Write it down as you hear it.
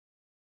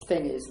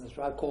thing is, and that's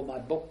what I call my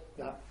book,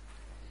 that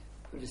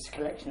this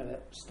collection of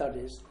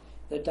studies,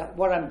 that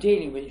what I'm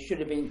dealing with, it should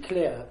have been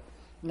clear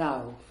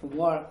now from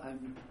what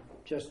I'm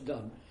just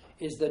done,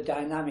 is the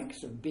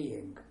dynamics of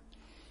being.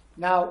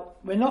 Now,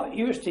 we're not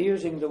used to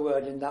using the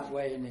word in that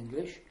way in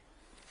English,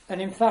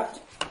 and in fact,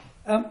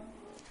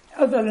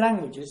 other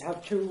languages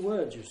have two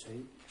words, you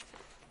see.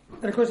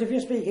 And of course, if you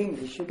speak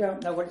English, you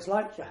don't know what it's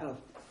like to have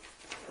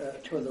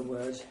two other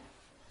words.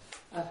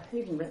 I've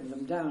even written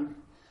them down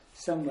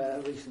somewhere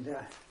recently.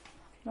 I'm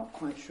not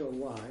quite sure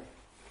why,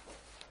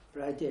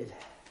 but I did.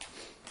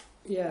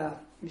 Yeah,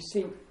 you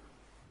see,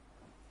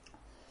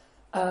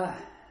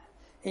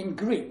 in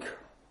Greek,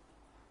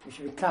 which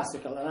would be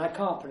classical, and I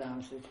can't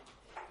pronounce it,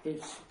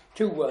 it's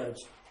two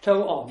words,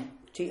 toon,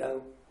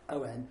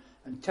 T-O-O-N,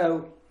 and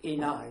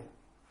to-inai.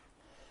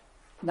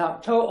 Now,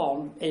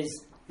 toon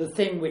is the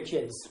thing which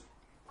is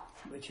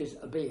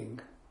a being,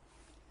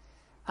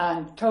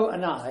 and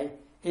to-inai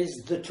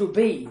is the to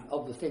be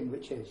of the thing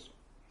which is.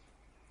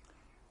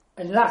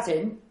 In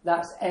Latin,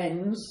 that's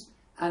ens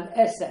and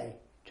esse,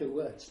 two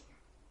words.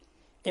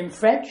 In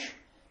French,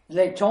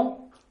 les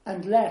temps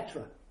and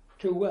l'être,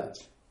 two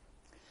words.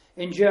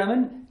 In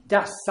German,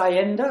 das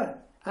Seiende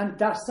and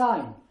das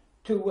Sein,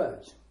 two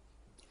words.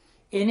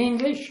 In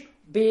English,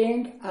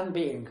 being and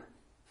being,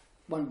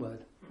 one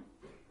word.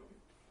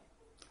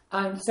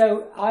 And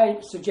so I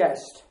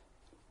suggest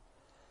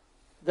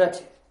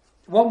that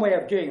one way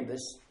of doing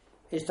this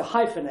is to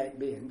hyphenate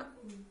being.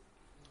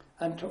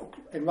 And talk,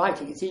 in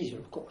writing it's easier,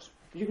 of course.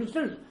 You can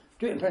still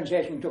do it in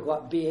pronunciation and talk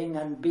about being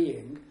and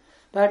being,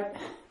 but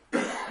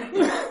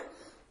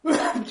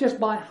just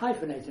by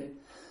hyphenating,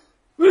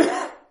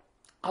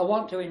 I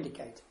want to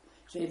indicate.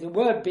 See, the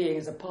word being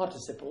is a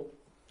participle,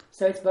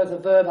 so it's both a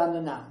verb and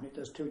a noun. It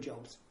does two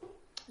jobs.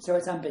 So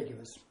it's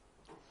ambiguous.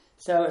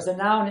 So as a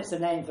noun, it's a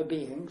name for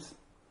beings,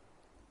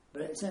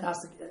 but it's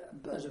as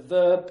a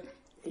verb,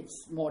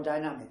 it's more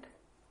dynamic.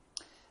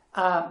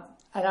 And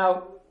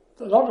now,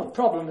 a lot of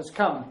problem has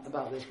come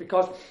about this,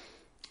 because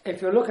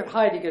if you look at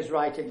Heidegger's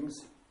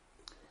writings,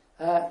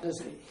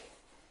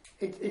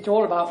 it's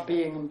all about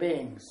being and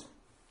beings.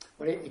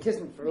 Well, it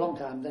isn't for a long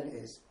time, then it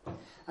is.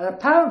 And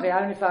apparently,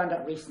 I only found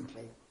out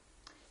recently,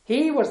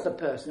 he was the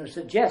person who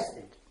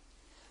suggested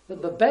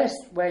that the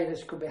best way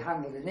this could be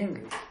handled in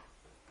English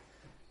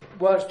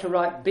was to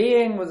write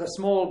being with a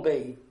small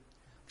b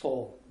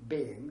for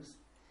beings,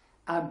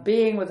 and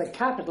being with a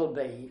capital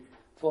B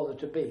for the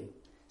to be.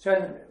 So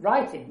in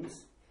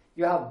writings,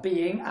 you have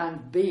being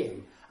and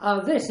being.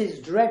 And this is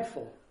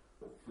dreadful,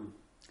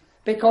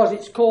 because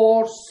it's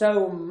caused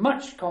so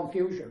much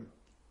confusion.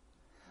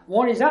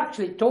 What he's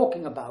actually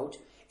talking about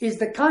is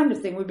the kind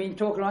of thing we've been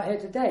talking about here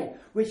today,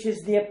 which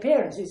is the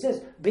appearance. He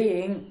says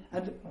being,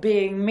 and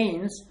being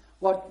means,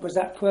 what was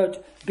that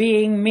quote?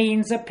 Being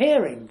means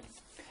appearing.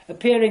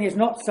 Appearing is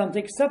not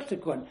something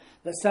subsequent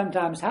that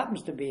sometimes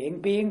happens to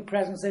being. Being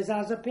presence is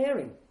as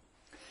appearing.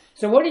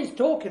 So what he's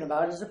talking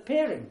about is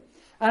appearing.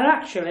 And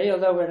actually,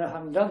 although we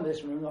haven't done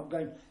this, we're not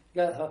going to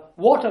go,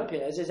 what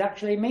appears is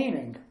actually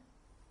meaning.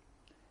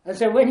 And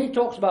so when he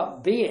talks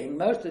about being,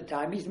 most of the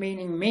time he's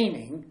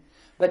meaning,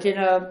 but in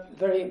a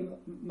very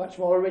much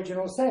more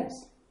original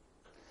sense.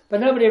 But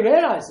nobody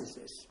realises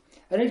this.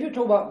 And if you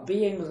talk about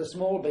being with a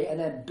small b and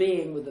then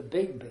being with a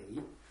big B,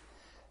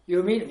 you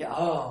immediately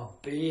go,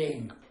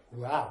 being,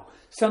 wow.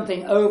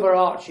 Something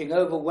overarching,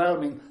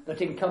 overwhelming,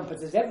 that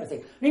encompasses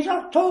everything. And he's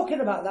not talking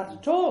about that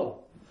at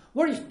all.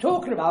 What he's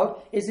talking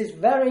about is this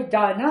very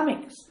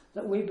dynamics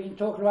that we've been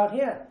talking about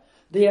here.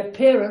 The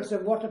appearance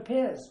of what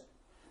appears.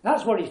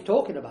 That's what he's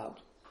talking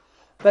about.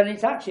 But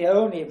it's actually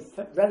only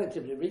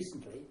relatively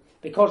recently,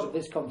 because of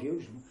this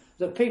confusion,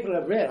 that people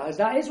have realised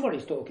that is what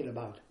he's talking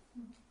about.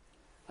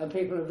 And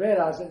people have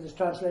realised that this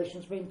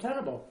translation's been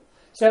terrible.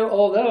 So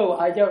although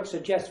I don't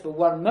suggest for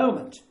one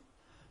moment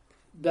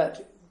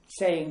that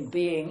saying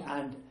being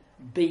and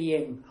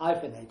being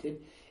hyphenated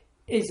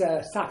is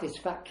a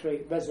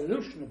satisfactory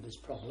resolution of this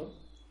problem,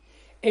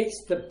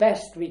 it's the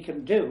best we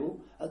can do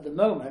at the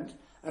moment,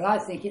 and I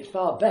think it's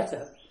far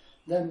better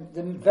than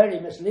the very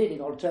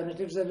misleading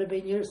alternatives that have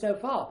been used so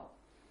far.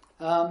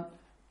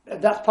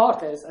 That's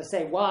partly, as I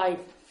say, why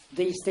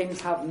these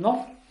things have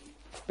not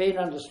been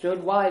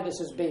understood, why this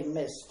has been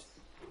missed,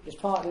 is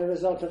partly a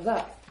result of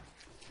that.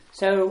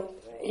 So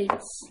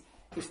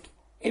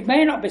it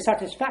may not be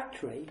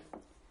satisfactory,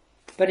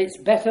 but it's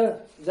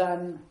better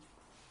than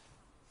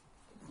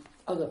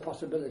other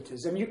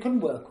possibilities, and you can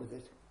work with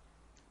it.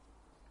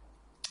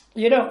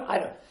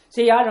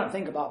 I don't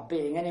think about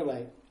being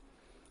anyway,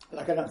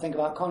 like I don't think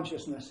about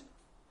consciousness.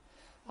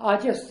 I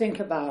just think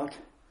about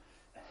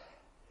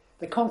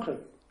the concrete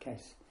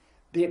case,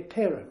 the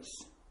appearance,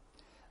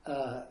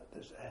 the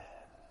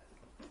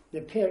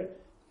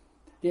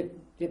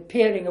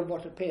appearing of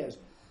what appears,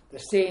 the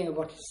seeing of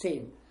what is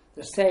seen,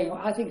 the saying.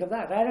 I think of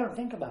that. I don't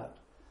think about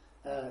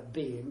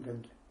being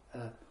and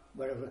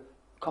whatever,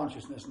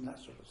 consciousness and that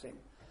sort of thing.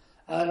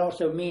 And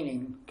also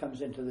meaning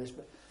comes into this,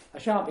 but I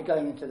shan't be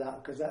going into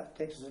that because that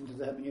takes us into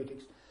the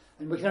hermeneutics,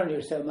 and we can only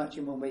do so much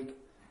in 1 week,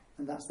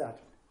 and that's that.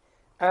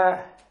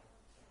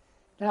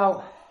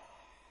 Now,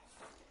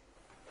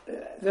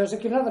 there's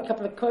another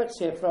couple of quotes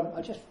here from,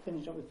 I just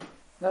finished up with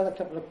another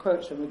couple of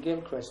quotes from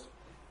McGilchrist,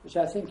 which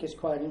I think is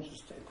quite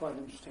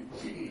interesting.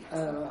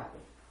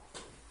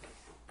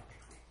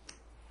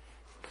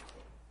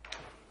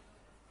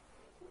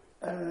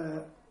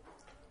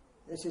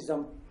 This is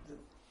on the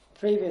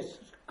previous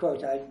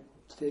quote I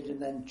did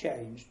and then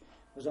changed,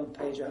 was on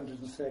page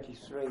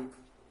 133. I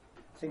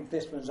think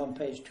this one's on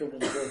page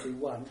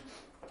 231.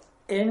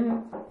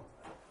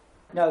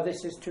 No,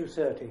 this is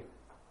 230.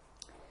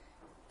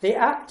 The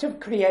act of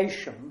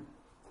creation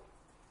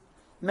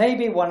may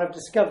be one of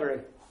discovery,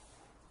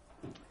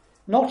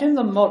 not in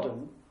the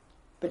modern,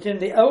 but in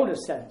the older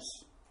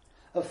sense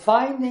of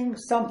finding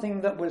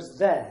something that was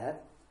there,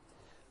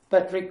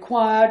 but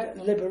required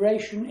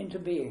liberation into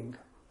being.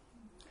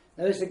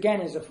 Now, this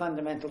again is a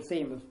fundamental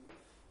theme of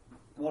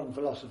modern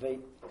philosophy,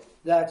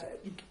 that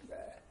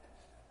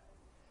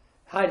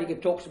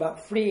Heidegger talks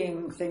about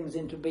freeing things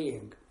into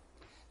being.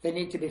 They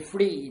need to be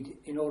freed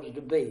in order to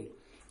be.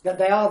 That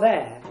they are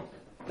there,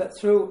 but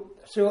through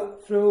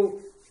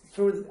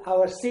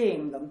our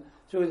seeing them,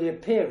 through the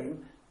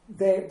appearing,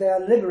 they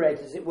are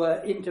liberated, as it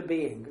were, into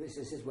being. This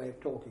is his way of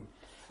talking.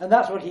 And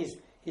that's what he's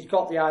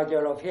got the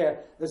idea of here.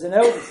 There's an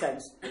older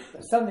sense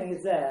that something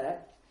is there,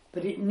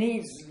 but it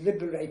needs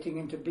liberating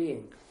into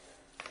being.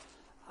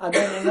 And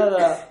then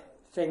another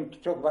thing to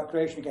talk about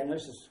creation again.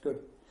 This is good.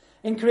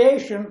 In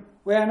creation,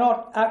 we are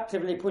not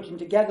actively putting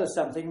together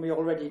something we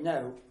already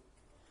know,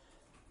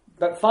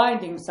 but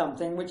finding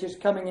something which is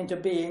coming into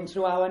being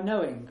through our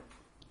knowing,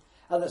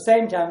 at the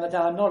same time that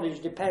our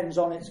knowledge depends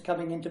on its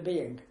coming into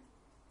being.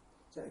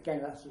 So again,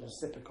 that's a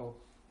reciprocal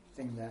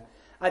thing there.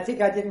 I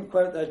think I didn't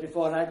quote those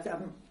before, and I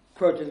haven't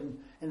quoted them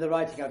in the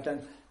writing I've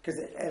done, because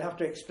I'd have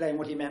to explain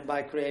what he meant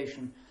by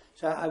creation.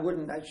 So I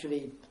wouldn't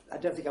actually, I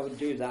don't think I would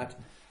do that.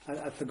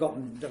 I've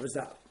forgotten there was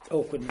that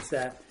awkwardness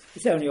there.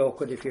 It's only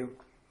awkward if you...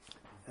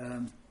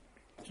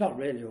 it's not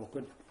really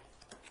awkward.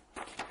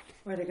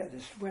 Where'd I get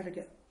this?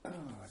 Oh, I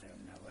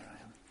don't know where I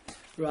am.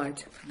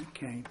 Right,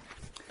 okay.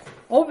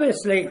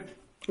 Obviously,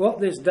 what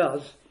this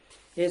does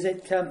is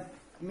it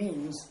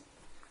means,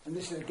 and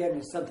this again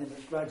is something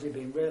that's gradually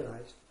being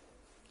realised,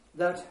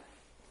 that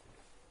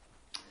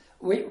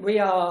we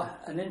are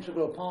an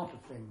integral part of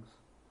things.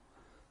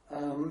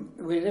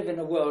 We live in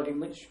a world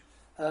in which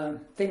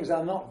things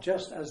are not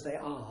just as they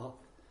are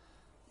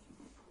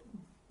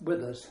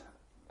with us.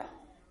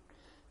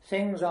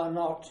 Things are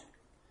not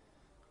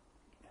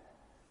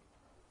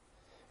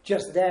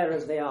just there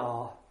as they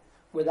are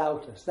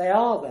without us. They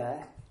are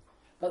there,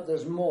 but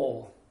there's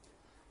more.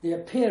 The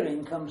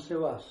appearing comes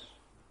through us.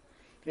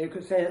 You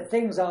could say that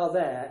things are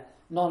there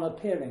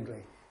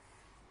non-appearingly.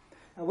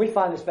 And we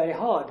find this very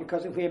hard,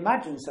 because if we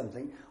imagine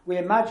something, we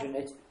imagine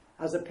it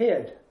as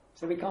appeared.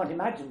 So we can't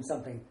imagine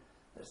something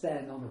that's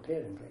there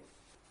non-appearingly.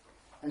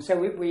 And so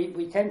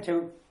we tend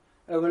to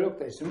overlook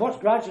this. And what's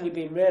gradually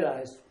been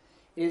realised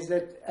is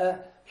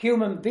that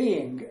human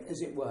being,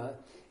 as it were,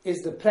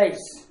 is the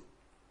place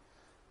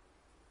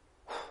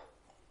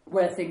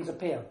where things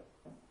appear.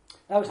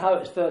 That was how it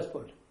was first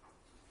put.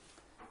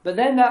 But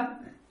then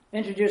that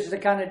introduces a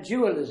kind of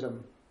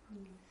dualism.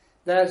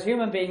 That as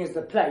human being is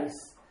the place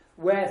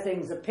where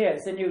things appear.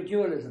 It's a new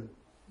dualism.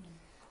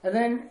 And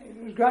then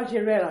it was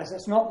gradually realised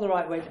that's not the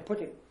right way to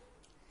put it.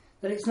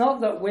 That it's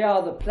not that we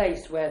are the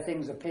place where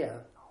things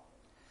appear,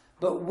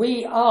 but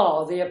we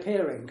are the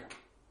appearing.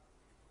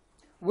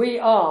 We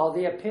are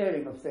the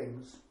appearing of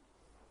things.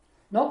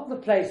 Not the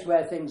place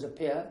where things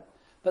appear,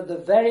 but the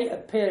very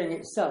appearing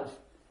itself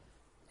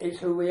is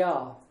who we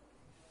are.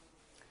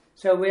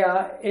 So we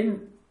are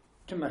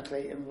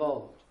intimately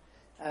involved.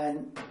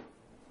 And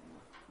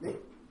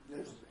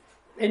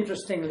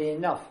interestingly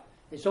enough,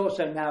 it's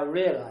also now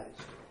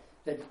realised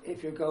that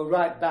if you go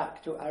right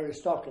back to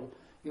Aristotle,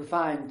 you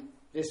find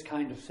this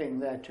kind of thing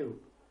there too.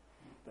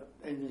 But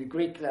in the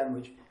Greek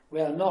language,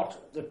 we are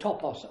not the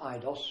topos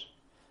eidos,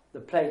 the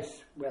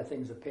place where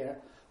things appear.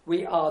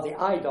 We are the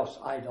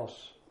eidos.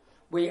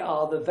 We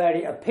are the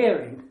very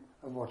appearing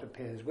of what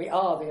appears. We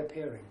are the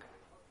appearing.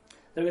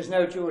 There is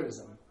no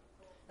dualism.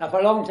 Now,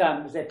 for a long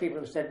time, people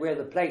have said we're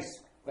the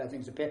place where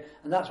things appear,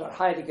 and that's what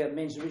Heidegger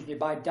means originally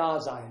by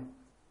Dasein.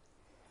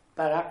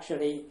 But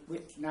actually,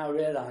 we now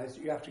realise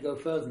you have to go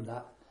further than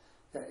that,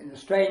 that in a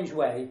strange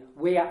way,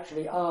 we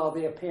actually are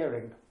the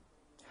appearing.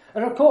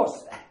 And of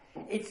course,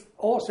 it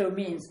also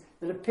means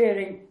that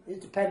appearing is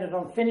dependent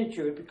on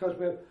finitude, because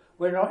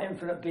we're not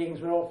infinite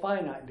beings, we're all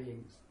finite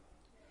beings.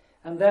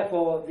 And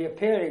therefore, the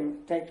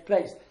appearing takes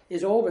place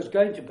is always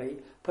going to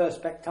be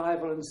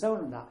perspectival and so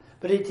on and that.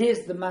 But it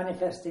is the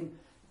manifesting,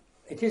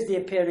 it is the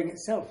appearing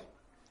itself.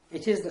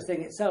 It is the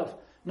thing itself,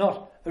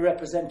 not a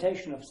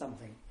representation of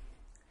something.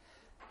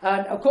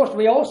 And of course,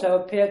 we also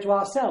appear to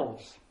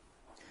ourselves.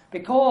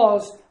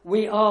 Because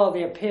we are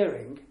the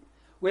appearing,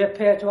 we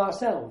appear to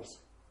ourselves.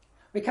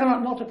 We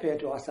cannot not appear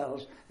to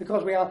ourselves,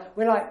 because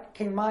we're like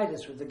King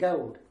Midas with the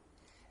gold.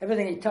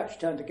 Everything he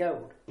touched turned to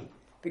gold.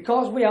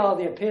 Because we are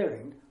the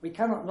appearing, we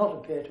cannot not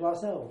appear to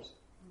ourselves.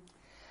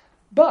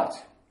 But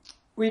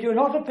we do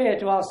not appear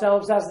to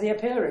ourselves as the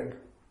appearing.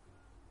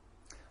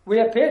 We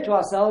appear to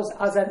ourselves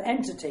as an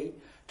entity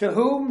to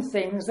whom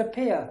things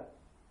appear.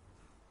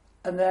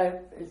 And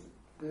there is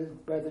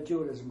where the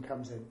dualism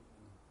comes in.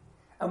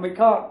 And we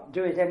can't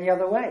do it any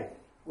other way.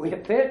 We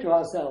appear to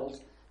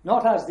ourselves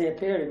not as the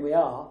appearing we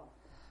are,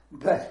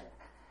 but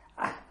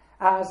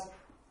as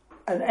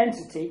an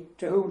entity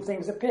to whom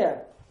things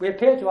appear. We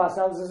appear to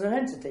ourselves as an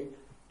entity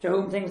to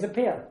whom things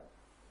appear.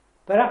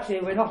 But actually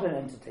we're not an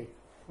entity.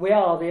 We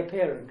are the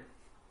appearing.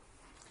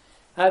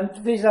 And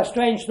these are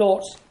strange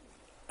thoughts,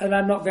 and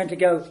I'm not going to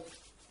go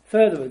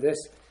further with this,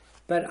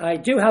 but I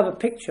do have a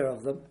picture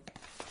of them.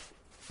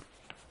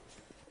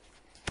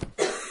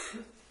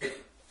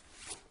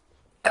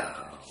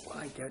 Oh,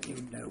 I don't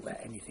even know where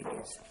anything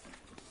is.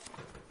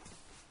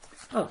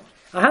 Oh,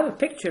 I have a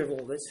picture of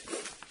all this.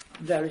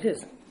 There it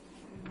is.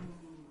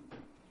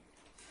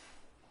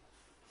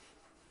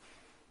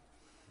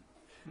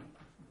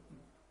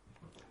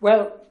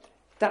 Well,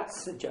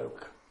 that's a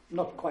joke.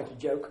 Not quite a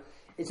joke.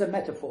 It's a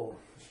metaphor.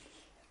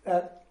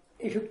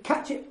 If you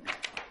catch it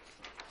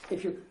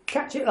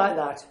like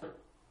that,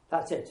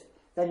 that's it.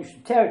 Then you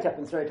should tear it up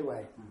and throw it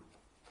away.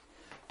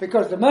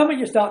 Because the moment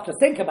you start to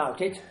think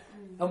about it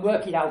and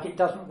work it out, it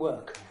doesn't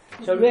work.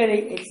 So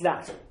really, it's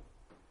that.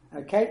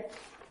 Okay?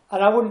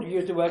 And I wouldn't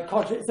use the word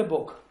conscious. It's a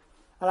book.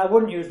 And I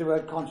wouldn't use the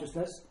word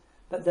consciousness,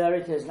 but there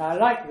it is. Now, I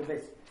like the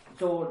bit,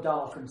 it's all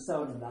dark and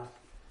so on and that.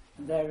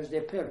 And there is the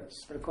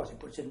appearance. But of course, it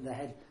puts it in the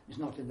head. It's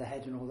not in the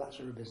head and all that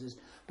sort of business.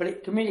 But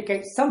it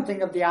communicates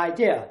something of the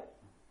idea.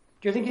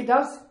 Do you think it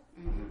does?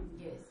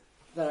 Yes.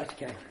 Right,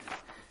 okay.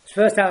 It's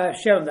the first time I've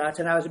shown that,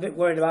 and I was a bit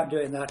worried about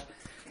doing that.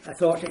 I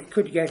thought it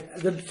could get...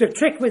 The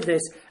trick with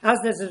this, as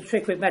there's a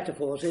trick with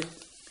metaphors, is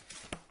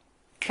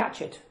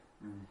catch it.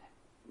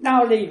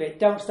 Now leave it.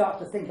 Don't start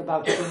to think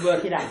about it and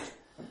work it out.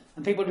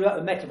 And people do that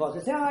with metaphors.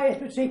 They say, oh, yes,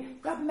 but see,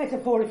 that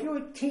metaphor, if you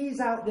would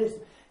tease out this...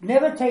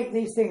 Never take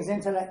these things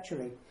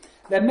intellectually.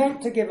 They're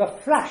meant to give a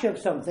flash of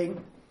something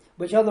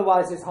which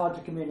otherwise is hard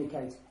to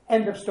communicate.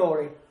 End of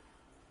story.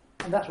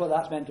 And that's what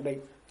that's meant to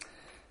be.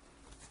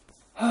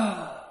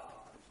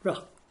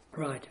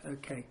 Right,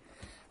 okay.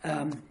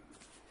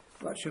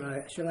 What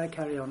shall I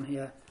carry on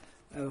here?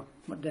 Oh,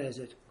 what day is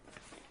it?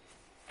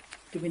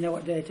 Do we know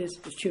what day it is?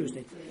 It's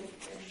Tuesday.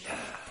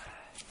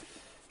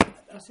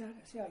 I'll see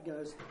how it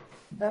goes.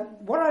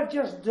 What I've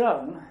just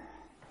done,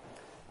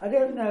 I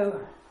don't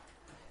know,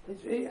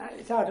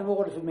 it's out of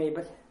order for me,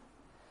 but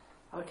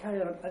I'll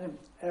carry on.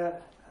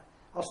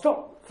 I'll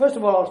stop. First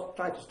of all, I'll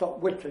try to stop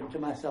whittling to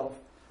myself.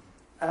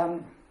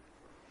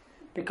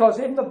 Because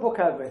in the book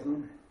I've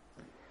written,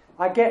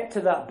 I get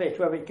to that bit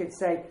where we could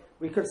say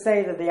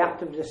that the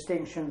act of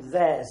distinction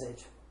there's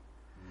it.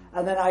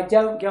 And then I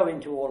don't go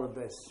into all of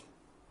this.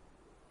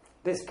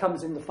 This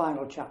comes in the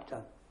final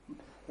chapter.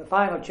 The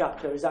final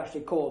chapter is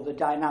actually called The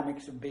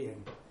Dynamics of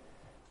Being.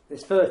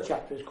 This first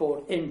chapter is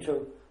called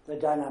Into the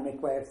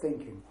Dynamic Way of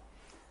Thinking.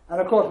 And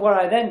of course what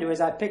I then do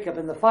is I pick up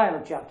in the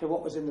final chapter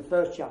what was in the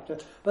first chapter,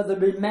 but there'll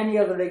be many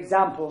other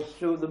examples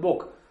through the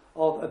book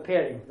of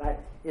appearing, like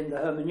in the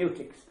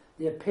hermeneutics,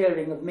 the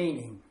appearing of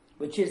meaning,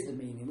 which is the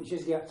meaning,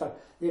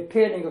 the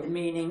appearing of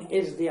meaning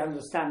is the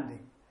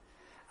understanding.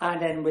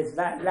 And then with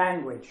that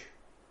language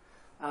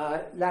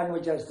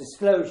as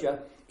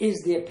disclosure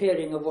is the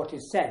appearing of what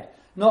is said,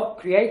 not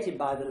created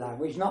by the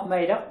language, not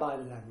made up by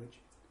the language.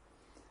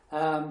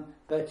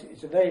 But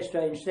it's a very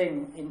strange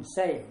thing in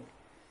saying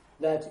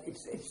that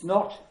it's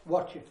not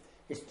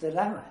it's the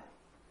language.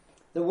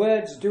 The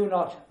words do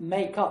not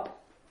make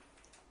up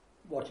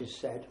what is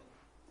said.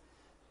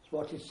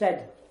 What is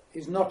said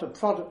is not a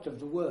product of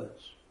the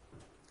words.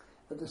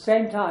 At the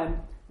same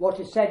time, what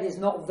is said is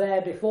not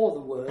there before the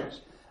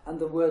words, and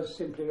the words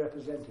simply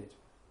represent it.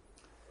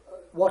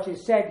 What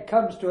is said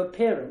comes to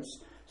appearance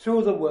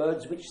through the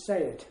words which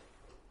say it.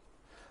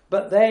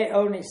 But they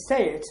only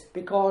say it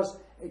because,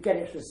 again,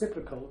 it's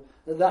reciprocal,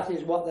 that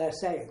is what they're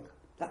saying.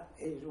 That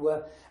is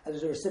where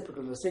there's a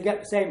reciprocalness. So you get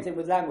the same thing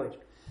with language.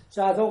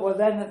 So I thought, well,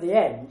 then at the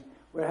end,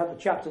 we'll have a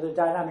chapter, The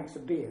Dynamics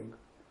of Being,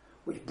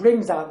 which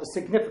brings out the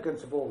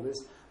significance of all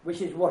this,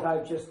 which is what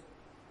I've just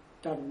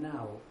done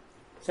now.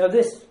 So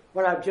this,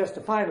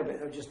 the final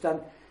bit I've just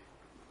done,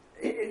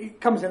 it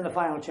comes in the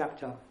final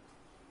chapter.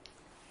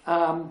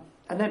 And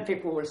then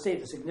people will see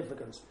the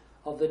significance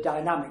of the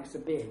dynamics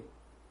of being.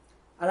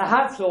 And I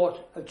had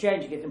thought of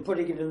changing it and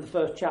putting it in the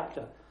first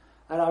chapter.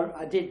 And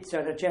I did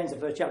sort of change the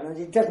first chapter, and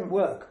it doesn't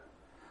work.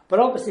 But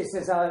obviously,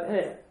 since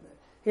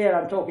here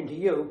I'm talking to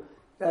you,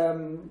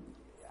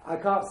 I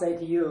can't say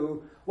to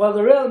you, well,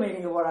 the real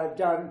meaning of what I've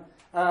done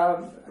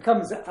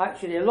comes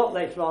actually a lot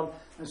later on,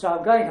 and so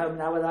I'm going home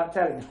now without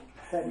telling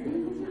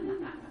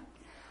you.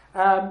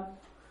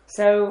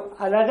 So,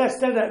 and I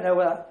still don't know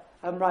whether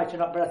I'm right or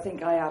not, but I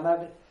think I am.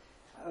 I've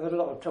had a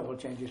lot of trouble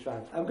changing this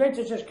round. I'm going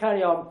to just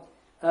carry on,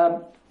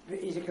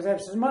 because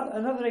there's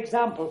another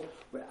example,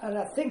 and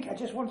I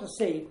just want to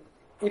see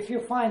if you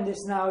find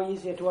this now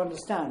easier to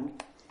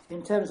understand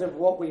in terms of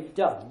what we've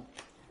done,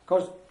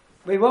 because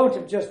we won't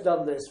have just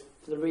done this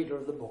for the reader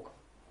of the book.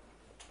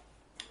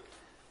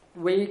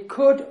 We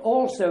could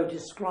also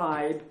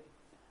describe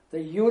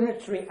the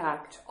unitary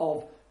act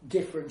of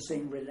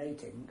differencing,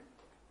 relating,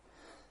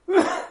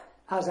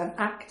 as an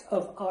act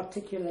of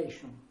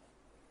articulation.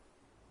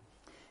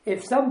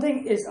 If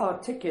something is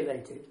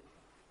articulated,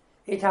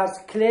 it has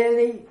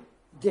clearly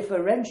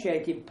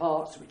differentiated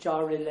parts which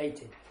are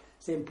related.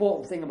 It's the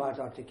important thing about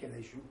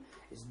articulation,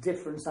 is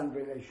difference and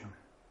relation.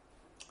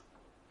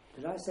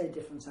 Did I say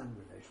difference and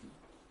relation?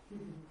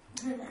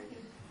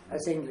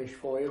 That's English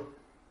for you.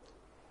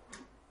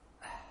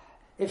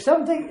 If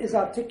something is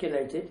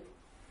articulated,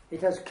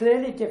 it has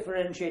clearly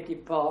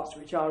differentiated parts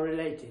which are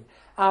related,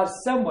 as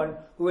someone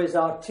who is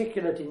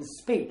articulate in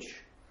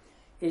speech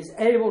is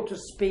able to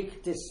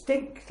speak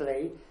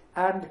distinctly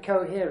and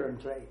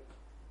coherently.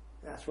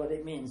 That's what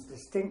it means,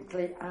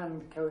 distinctly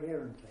and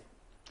coherently.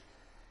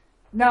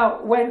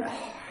 Now, when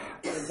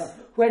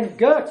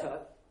Goethe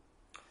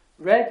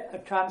read a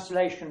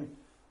translation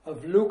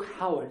of Luke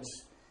Howard's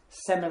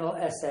seminal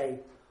essay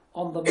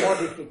on the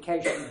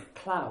modification of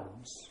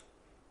clouds,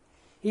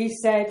 he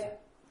said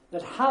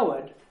that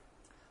Howard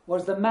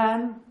was the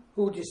man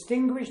who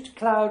distinguished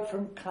cloud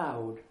from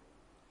cloud,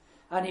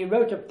 and he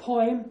wrote a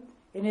poem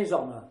in his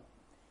honour,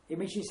 in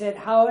which he said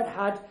Howard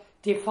had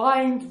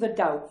defined the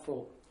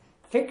doubtful,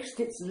 fixed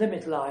its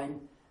limit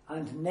line,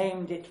 and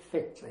named it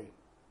fitly.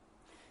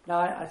 Now,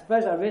 I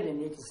suppose I really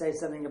need to say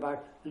something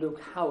about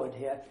Luke Howard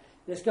here.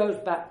 This goes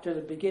back to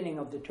the beginning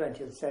of the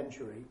 20th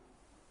century.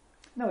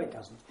 No, it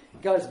doesn't.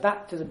 It goes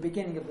back to the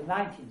beginning of the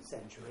 19th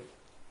century.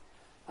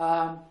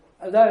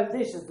 Although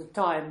this is the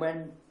time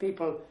when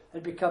people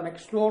had become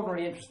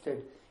extraordinarily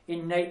interested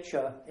in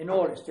nature in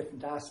all its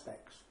different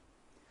aspects.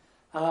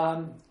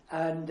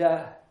 And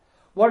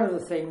one of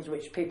the things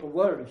which people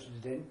were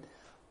interested in,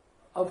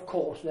 of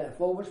course,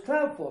 therefore, was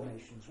cloud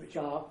formations, which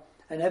are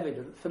an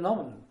evident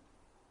phenomenon.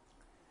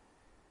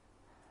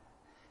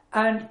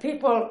 And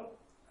people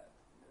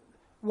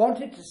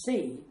wanted to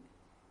see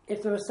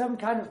if there was some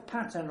kind of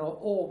pattern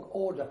or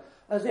order,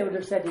 as they would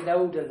have said in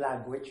older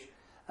language,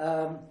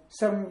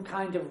 some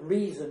kind of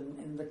reason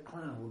in the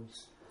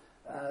clouds.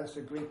 That's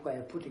a Greek way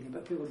of putting it,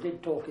 but people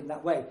did talk in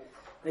that way.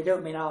 They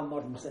don't mean our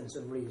modern sense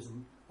of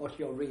reason. What are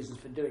your reasons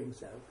for doing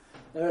so?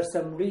 There are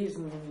some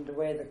reasons in the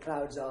way the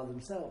clouds are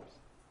themselves.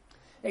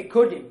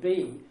 Could it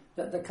be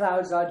that the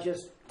clouds are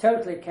just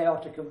totally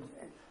chaotic, and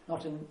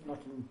not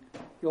in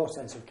your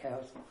sense of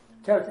chaos,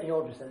 totally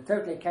your sense,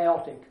 totally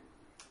chaotic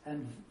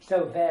and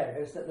so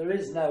various that there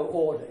is no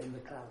order in the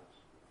clouds?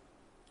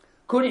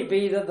 Could it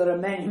be that there are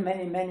many,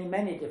 many, many,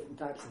 many different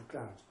types of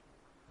clouds,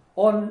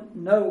 or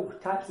no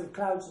types of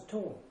clouds at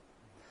all?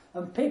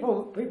 And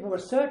people were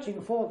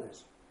searching for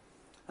this.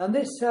 And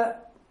this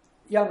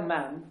young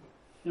man,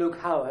 Luke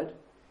Howard,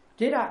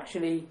 did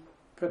actually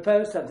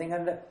propose something,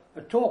 and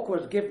a talk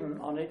was given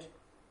on it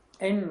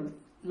in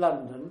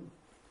London,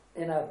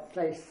 in a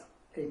place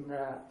in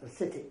the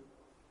city.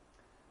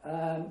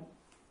 And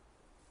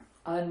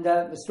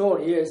the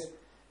story is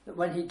that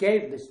when he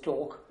gave this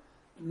talk,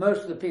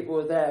 most of the people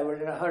were there were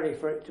in a hurry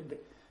for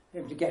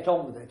him to get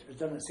on with it. It was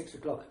done at 6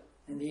 o'clock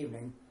in the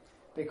evening,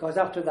 because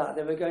after that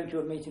they were going to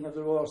a meeting of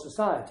the Royal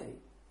Society,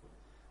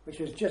 which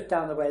was just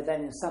down the way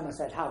then in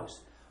Somerset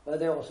House, where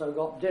they also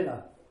got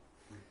dinner.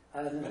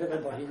 And as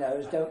everybody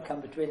knows, don't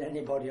come between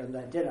anybody on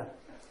their dinner.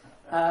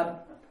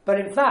 But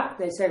in fact,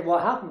 they said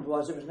what happened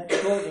was it was an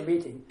extraordinary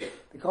meeting,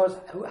 because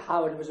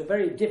Howard was a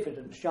very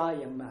diffident, shy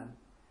young man,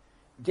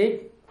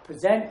 did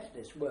present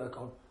this work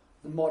on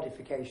the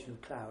modification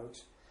of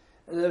clouds.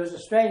 And there was a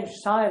strange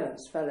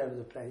silence fell over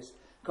the place,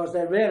 because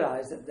they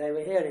realised that they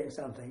were hearing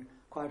something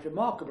quite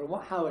remarkable. And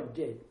what Howard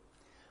did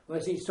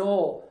was he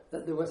saw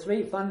that there were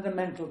three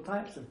fundamental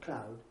types of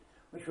cloud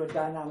which were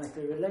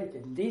dynamically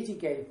related. And these he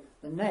gave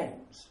the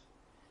names.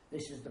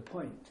 This is the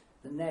point.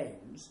 The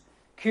names: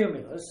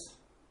 cumulus,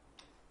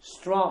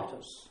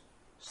 stratus,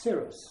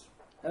 cirrus.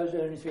 Those are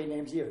the only three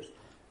names used.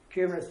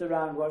 Cumulus, the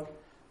round one;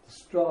 the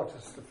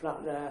stratus, the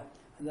flat layer;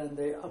 and then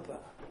the upper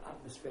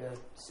atmosphere,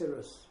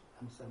 cirrus,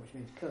 and so, which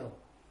means curl.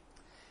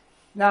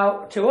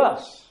 Now, to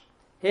us,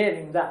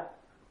 hearing that,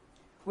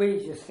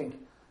 we just think,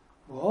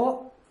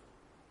 what?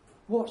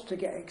 What's to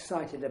get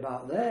excited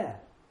about there?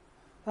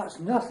 That's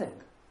nothing.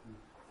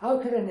 How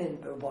could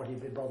anybody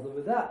be bothered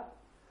with that?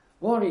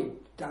 What he'd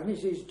done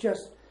is he's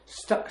just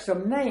stuck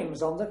some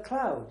names on the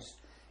clouds.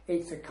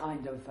 It's a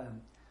kind of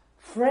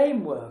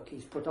framework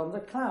he's put on the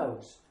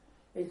clouds.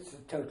 It's a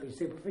totally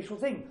superficial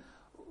thing.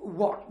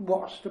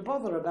 What's to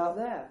bother about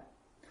there?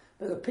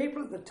 But the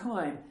people at the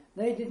time,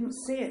 they didn't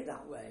see it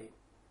that way.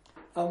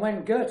 And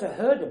when Goethe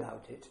heard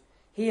about it,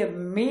 he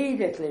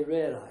immediately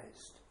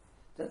realised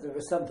that there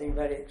was something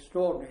very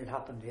extraordinary had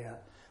happened here,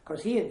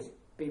 because he had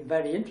been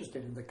very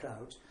interested in the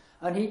clouds,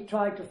 and he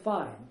tried to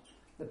find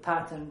the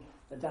pattern,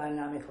 the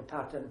dynamical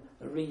pattern,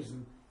 the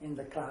reason in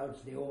the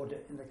clouds, the order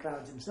in the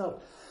clouds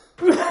himself,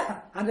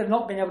 and had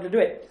not been able to do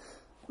it.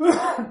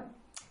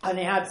 And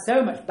he had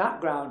so much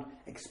background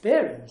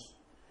experience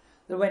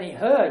that when he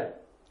heard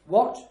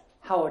what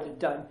Howard had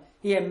done,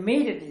 he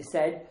immediately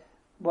said,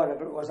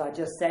 whatever it was I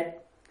just said,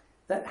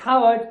 that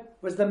Howard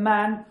was the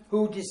man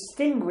who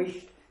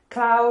distinguished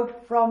cloud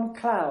from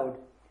cloud.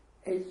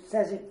 it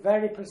says it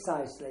very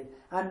precisely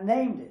and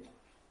named it.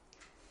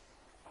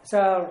 So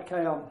I'll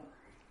carry on.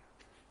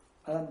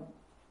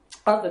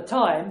 At the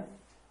time,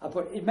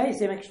 it may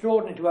seem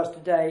extraordinary to us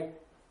today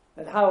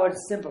that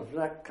Howard's simple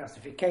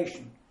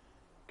classification,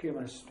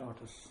 cumulus,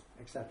 status,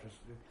 etc.,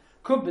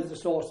 could be the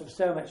source of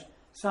so much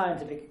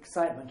scientific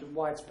excitement and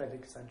widespread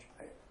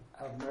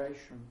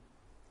admiration.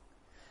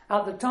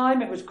 At the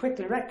time, it was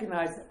quickly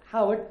recognised that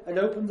Howard had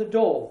opened the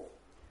door,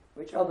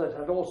 which others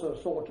had also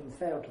sought and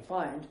failed to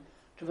find,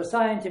 to the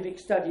scientific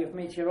study of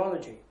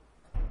meteorology.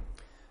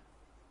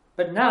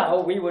 But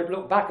now we would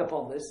look back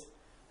upon this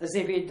as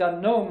if he had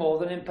done no more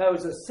than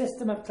impose a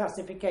system of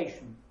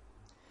classification,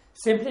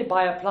 simply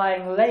by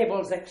applying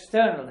labels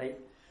externally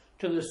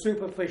to the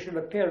superficial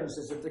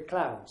appearances of the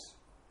clouds.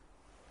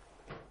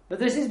 But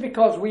this is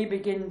because we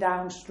begin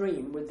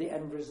downstream with the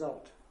end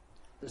result,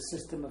 the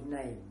system of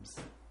names.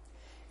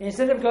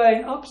 Instead of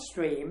going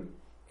upstream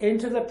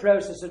into the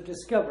process of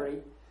discovery,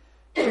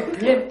 to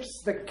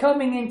glimpse the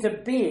coming into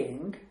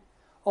being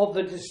of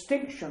the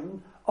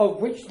distinction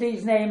of which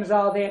these names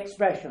are the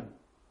expression.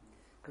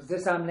 Because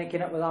this I'm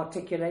linking up with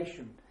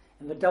articulation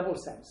in the double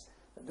sense,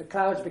 that the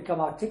clouds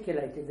become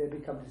articulated, they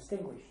become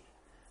distinguished,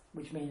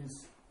 which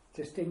means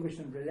distinguished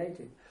and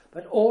related.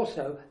 But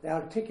also they're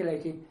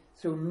articulated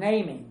through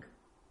naming.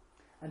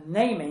 And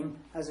naming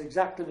has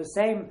exactly the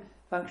same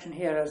function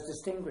here as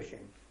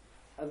distinguishing.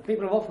 And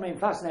people have often been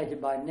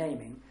fascinated by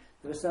naming.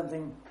 There was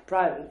something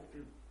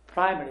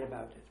primary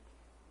about it.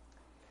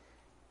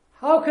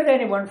 How could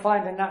anyone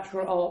find a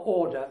natural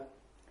order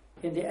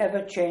in the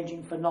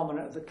ever-changing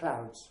phenomena of the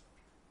clouds?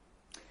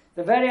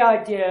 The very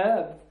idea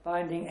of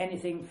finding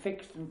anything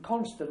fixed and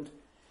constant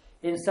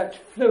in such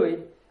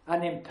fluid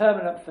and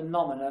impermanent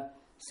phenomena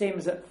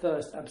seems at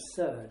first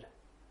absurd.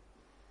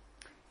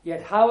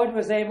 Yet Howard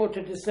was able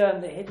to discern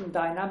the hidden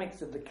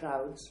dynamics of the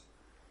clouds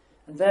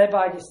and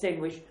thereby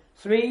distinguish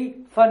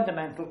three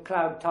fundamental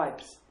cloud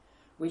types,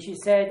 which he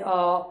said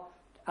are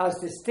as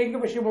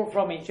distinguishable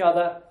from each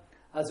other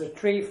as a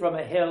tree from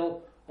a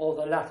hill or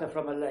the latter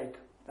from a lake.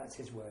 That's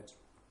his words.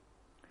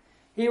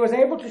 He was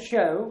able to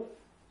show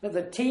that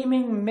the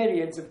teeming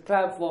myriads of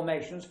cloud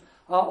formations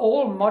are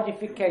all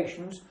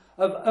modifications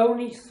of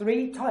only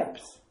three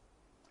types,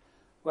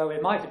 where we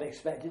might have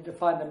expected to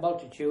find a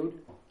multitude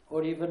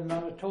or even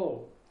none at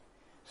all.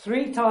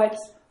 Three types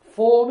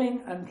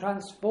forming and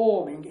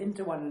transforming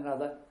into one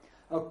another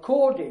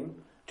according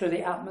to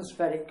the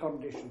atmospheric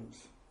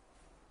conditions.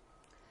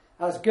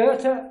 As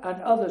Goethe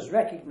and others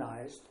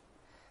recognised,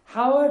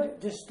 Howard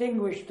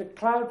distinguished the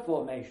cloud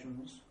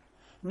formations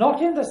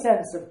not in the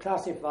sense of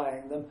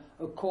classifying them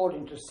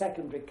according to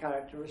secondary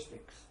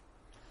characteristics,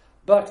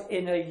 but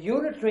in a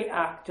unitary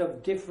act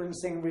of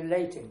differencing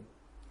relating,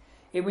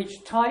 in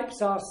which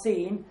types are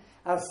seen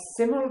as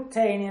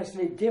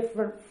simultaneously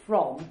different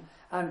from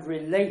and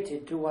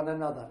related to one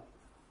another.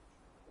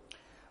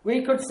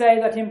 We could say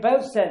that in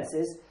both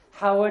senses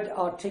Howard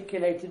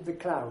articulated the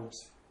clouds,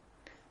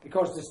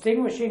 because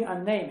distinguishing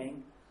and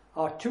naming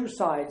are two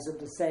sides of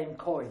the same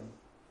coin.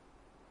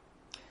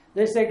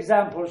 This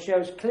example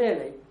shows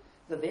clearly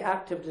that the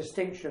act of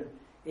distinction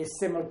is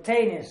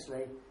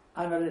simultaneously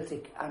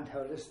analytic and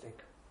holistic.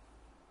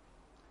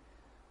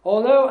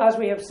 Although, as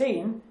we have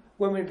seen,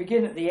 when we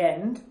begin at the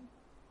end,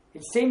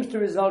 it seems to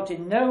result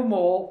in no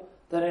more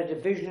than a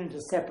division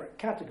into separate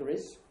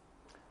categories,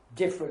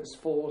 difference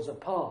falls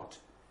apart.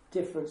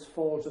 Difference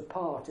falls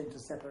apart into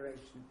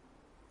separation,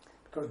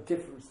 because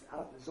difference,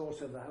 there's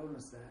also the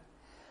wholeness there.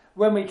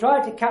 When we try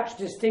to catch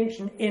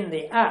distinction in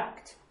the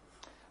act,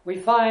 we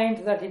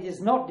find that it is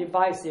not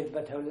divisive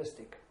but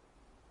holistic.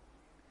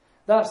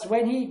 Thus,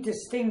 when he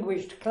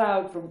distinguished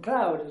cloud from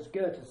cloud, as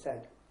Goethe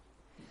said,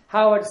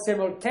 Howard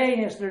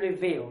simultaneously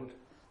revealed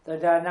the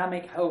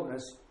dynamic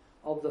wholeness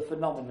of the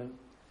phenomenon,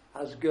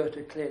 as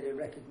Goethe clearly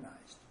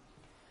recognised.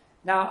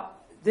 Now,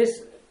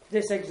 this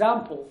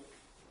example,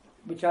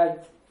 which I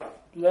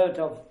learnt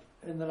of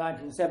in the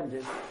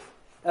 1970s,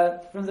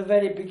 from the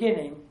very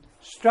beginning,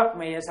 struck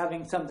me as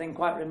having something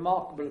quite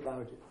remarkable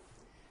about it.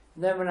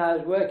 And then when I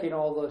was working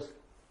all this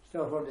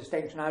stuff on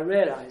distinction, I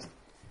realised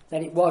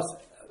that it was,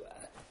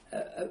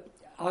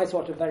 I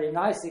thought, a very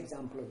nice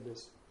example of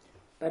this.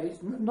 But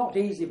it's not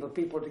easy for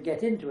people to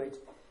get into it,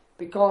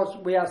 because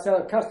we are so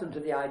accustomed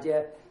to the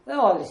idea that,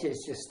 oh, this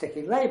is just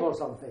sticking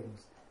labels on things.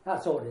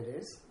 That's all it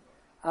is.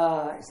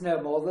 It's no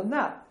more than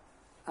that.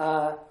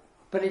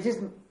 But it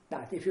isn't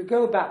that. If you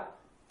go back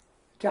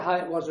to how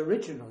it was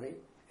originally,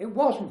 it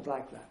wasn't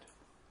like that.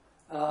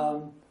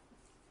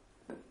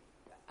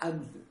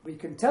 And we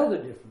can tell the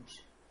difference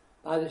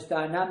by this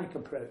dynamic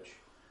approach,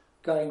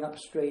 going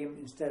upstream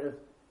instead of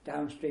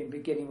downstream,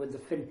 beginning with the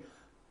finish.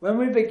 When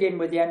we begin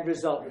with the end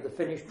result, with the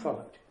finished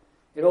product,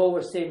 it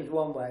always seems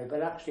one way,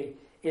 but actually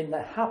in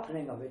the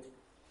happening of it,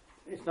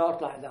 it's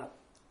not like that.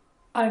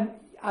 And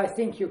I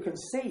think you can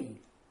see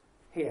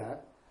here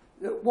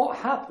that what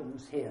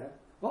happens here,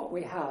 what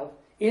we have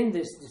in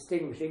this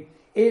distinguishing,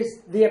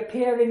 is the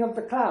appearing of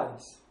the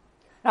clouds.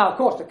 Now, of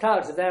course, the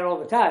clouds are there all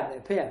the time, they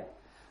appear.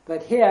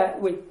 But here,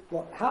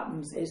 what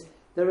happens is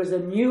there is a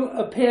new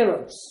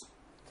appearance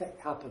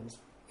effect happens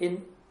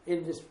in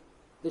this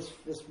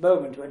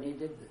moment when he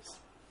did this.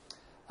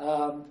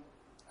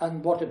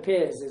 And what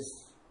appears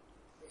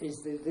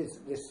is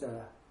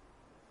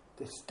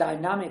this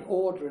dynamic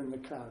order in the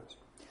clouds.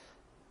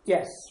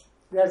 Yes,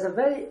 there's a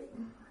very...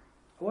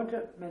 I want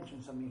to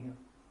mention something here.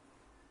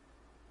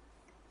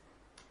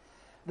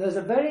 There's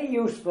a very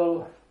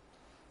useful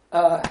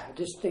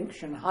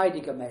distinction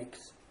Heidegger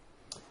makes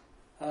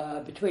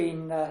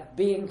between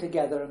being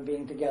together and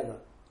being together.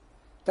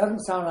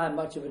 Doesn't sound like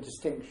much of a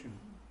distinction.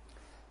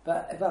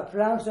 But if I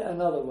pronounce it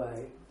another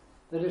way,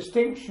 the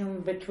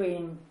distinction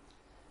between...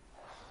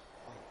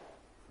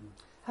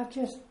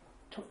 just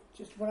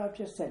what I've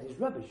just said is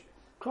rubbish.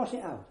 Cross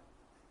it out.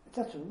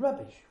 That's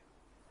rubbish.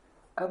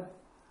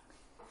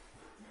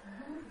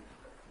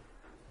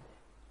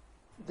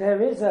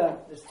 There is a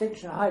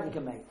distinction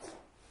Heidegger makes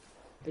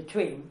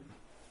between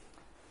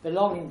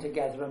belonging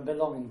together and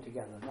belonging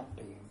together, not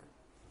being.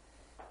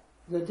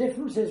 The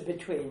difference is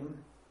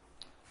between...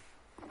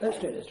 Let's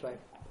do it this way.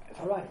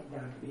 If I write it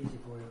down, it'll be easy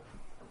for you.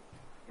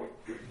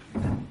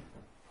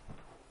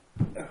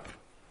 I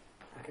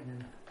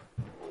can...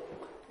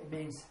 It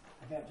means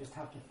I don't just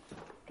have to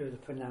do the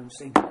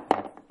pronouncing.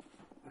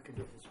 I can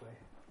do it this way.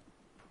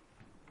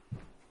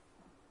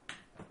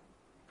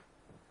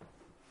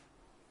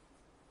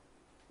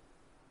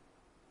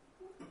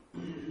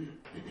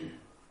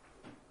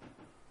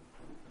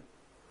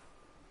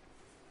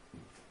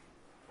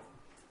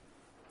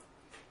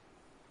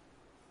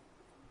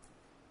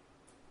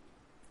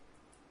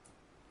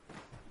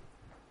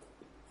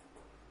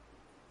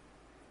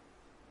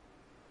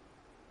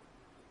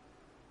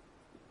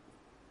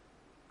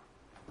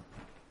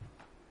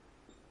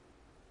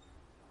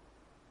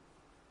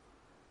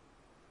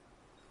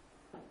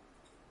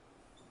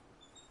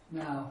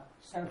 Now,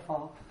 so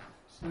far,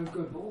 so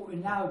good. But what we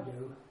now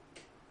do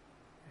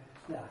is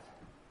that.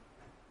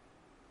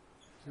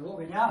 So what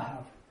we now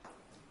have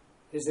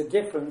is the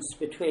difference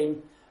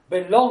between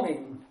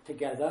belonging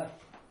together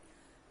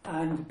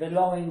and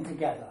belonging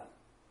together.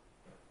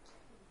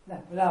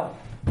 Now,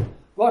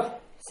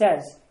 what it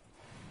says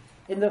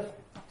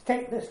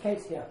take this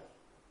case here.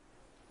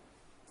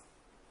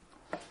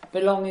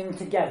 Belonging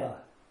together.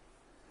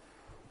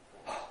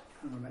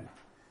 Hang on a minute.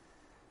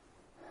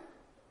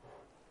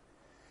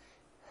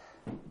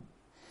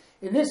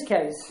 In this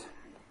case,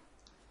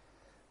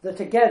 the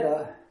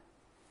together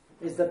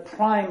is the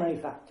primary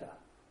factor.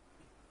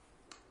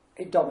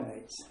 It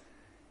dominates.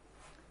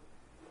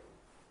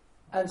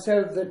 And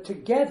so the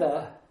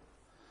together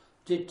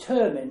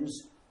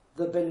determines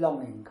the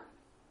belonging.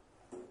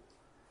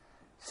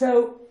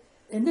 So,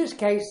 in this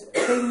case,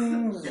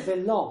 things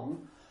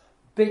belong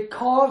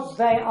because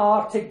they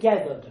are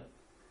togethered.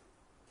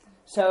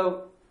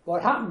 So,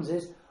 what happens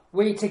is,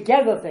 we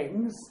together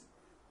things,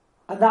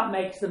 and that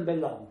makes them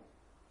belong.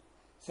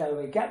 So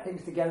we get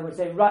things together and we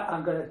say, right,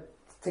 I'm going to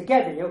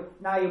together you,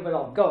 now you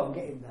belong, go and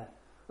get in there.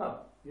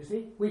 Well, you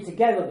see, we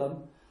together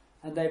them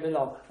and they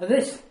belong. And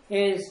this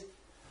is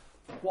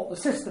what the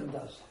system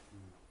does.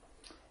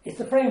 It's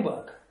the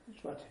framework.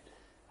 It's what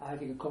I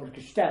think it's called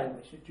Gestell,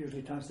 which is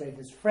usually translated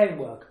as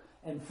framework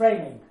and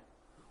framing.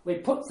 We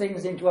put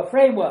things into a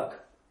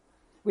framework.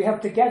 We have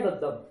togethered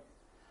them.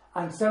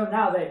 And so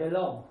now they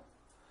belong.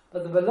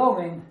 But the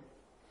belonging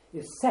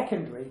is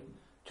secondary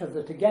to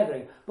the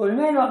togethering. But we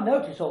may not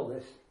notice all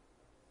this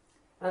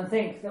and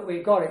think that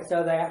we've got it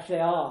so they actually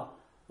are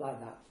like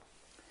that.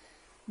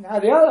 Now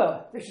the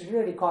other, this is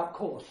really quite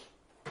coarse.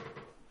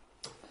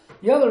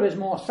 The other is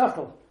more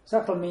subtle.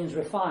 Subtle means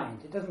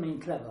refined. It doesn't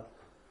mean clever.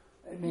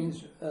 It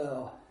means,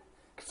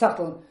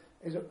 subtle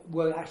is a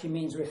word actually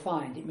means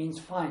refined. It means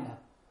finer.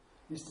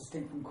 It's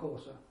distinct from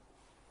coarser.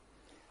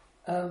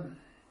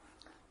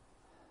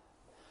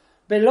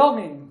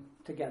 Belonging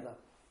together.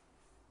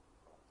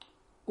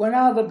 Well,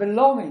 now the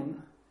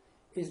belonging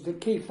is the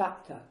key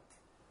factor,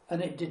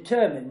 and it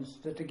determines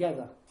the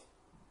together.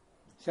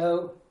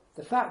 So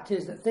the fact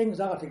is that things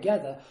are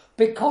together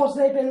because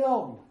they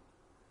belong.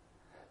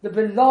 The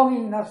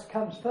belongingness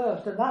comes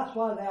first, and that's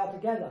why they are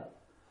together.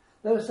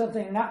 There's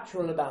something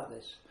natural about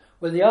this.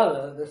 With the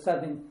other, there's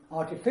something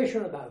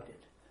artificial about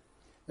it.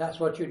 That's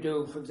what you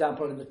do, for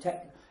example,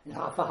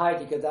 for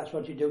Heidegger, that's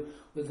what you do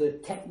with the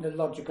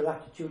technological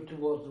attitude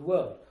towards the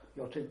world.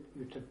 You're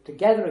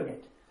togethering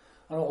it.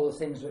 And all the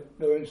things that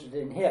we're interested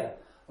in here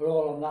are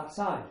all on that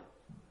side.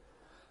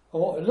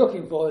 And what we're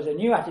looking for is a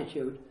new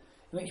attitude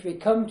in which we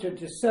come to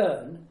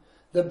discern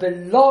the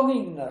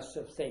belongingness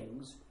of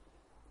things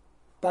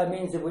by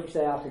means of which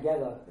they are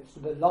together. It's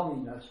the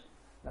belongingness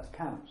that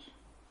counts.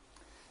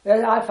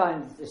 And I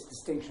find this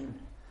distinction,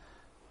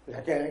 I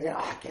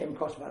came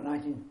across about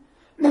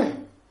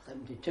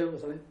 1972 or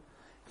something.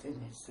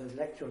 It's a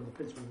lecture on the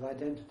principle of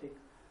identity.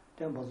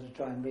 Don't bother to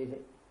try and read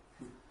it.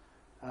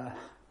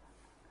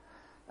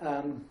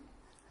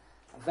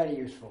 Very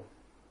useful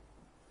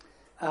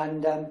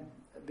and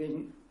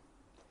been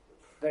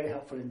very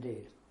helpful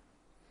indeed.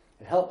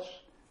 It helps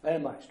very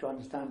much to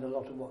understand a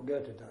lot of what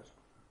Goethe does.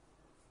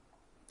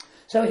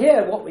 So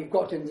here what we've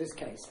got in this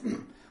case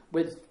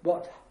with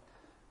what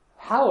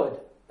Howard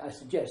I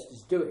suggest,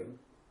 is doing,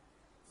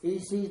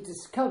 is he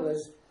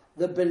discovers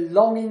the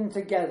belonging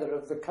together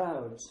of the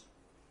clouds,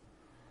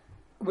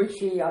 which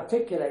he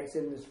articulates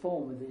in this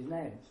form with these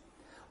names.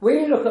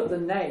 We look at the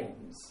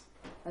names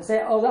and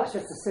say, oh, that's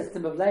just a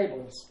system of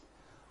labels,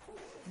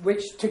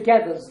 which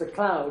togethers the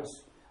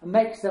clouds and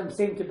makes them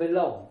seem to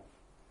belong.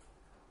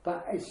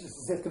 But it's just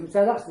a system.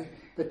 So that's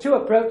the two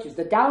approaches.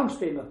 The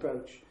downstream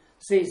approach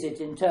sees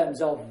it in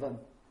terms of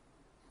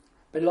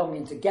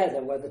belonging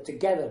together, where the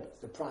together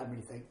is the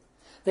primary thing.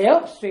 The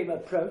upstream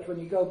approach, when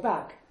you go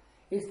back,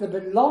 is the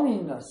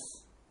belongingness.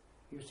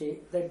 You see,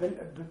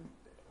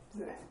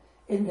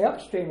 in the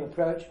upstream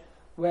approach,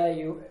 where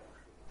you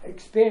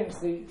experience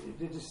the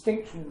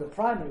distinction in the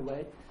primary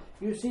way,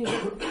 you see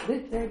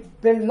that they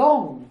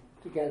belong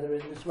together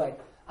in this way.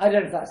 I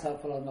don't know if that's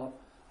helpful or not.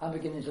 I'm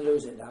beginning to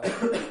lose it now.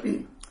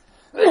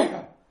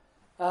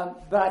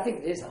 But I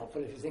think it is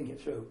helpful if you think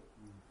it through.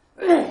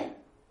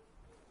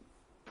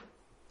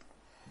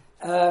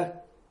 A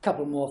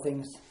couple more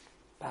things,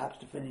 perhaps,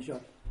 to finish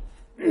up.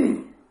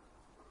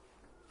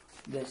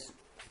 This.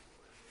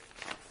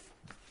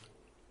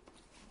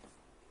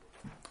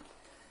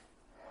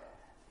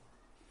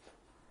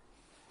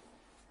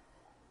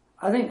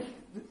 I think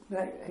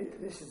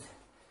this is,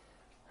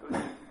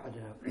 I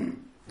don't know,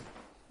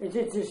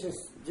 it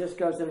just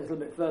goes a little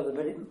bit further,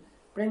 but it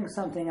brings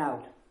something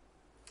out.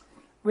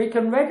 We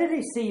can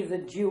readily see the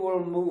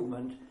dual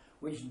movement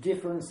which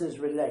differences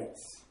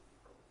relates.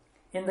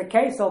 In the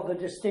case of the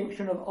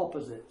distinction of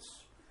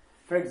opposites,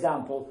 for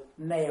example,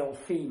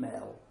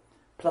 male-female,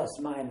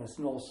 plus-minus,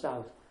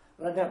 north-south.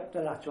 Well,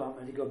 the latter aren't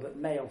really good, but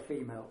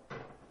male-female.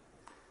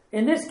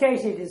 In this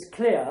case, it is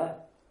clear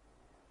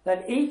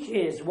that each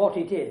is what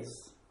it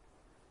is,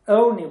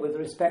 only with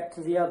respect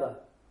to the other,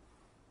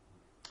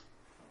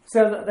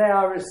 so that they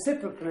are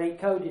reciprocally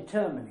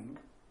co-determining,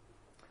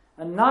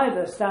 and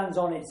neither stands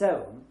on its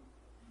own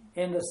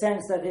in the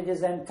sense that it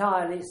is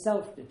entirely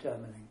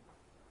self-determining.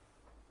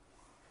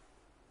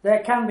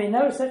 There can be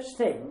no such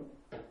thing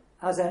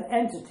as an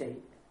entity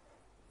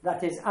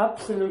that is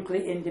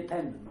absolutely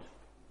independent,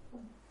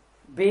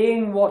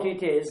 being what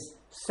it is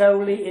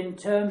solely in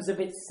terms of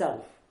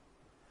itself,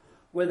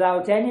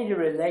 without any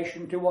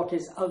relation to what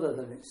is other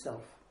than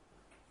itself.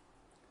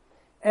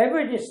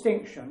 Every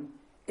distinction,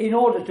 in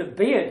order to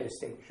be a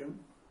distinction,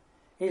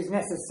 is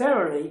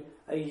necessarily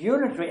a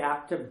unitary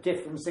act of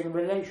differencing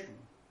relating.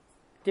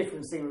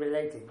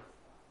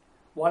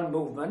 One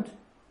movement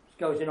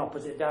goes in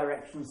opposite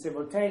directions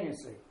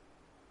simultaneously.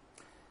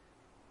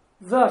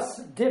 Thus,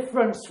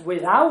 difference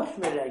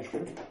without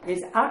relation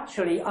is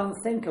actually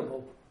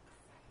unthinkable.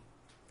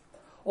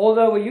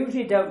 Although we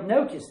usually don't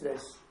notice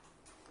this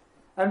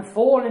and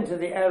fall into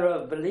the error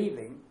of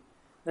believing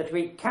that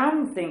we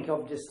can think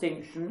of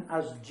distinction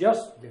as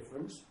just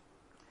difference,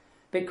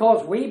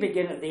 because we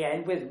begin at the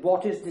end with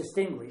what is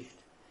distinguished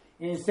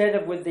instead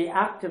of with the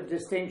act of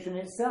distinction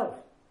itself.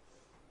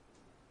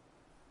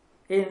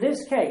 In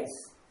this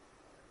case,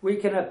 we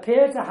can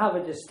appear to have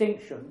a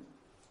distinction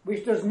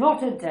which does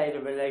not entail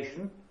a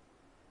relation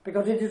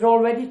because it is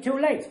already too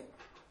late.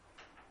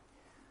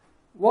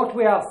 What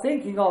we are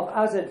thinking of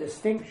as a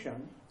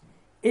distinction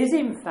is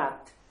in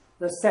fact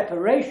the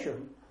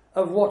separation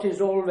of what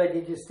is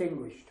already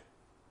distinguished.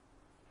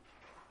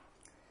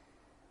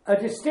 A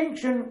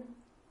distinction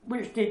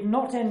which did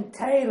not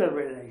entail a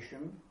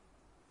relation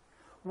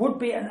would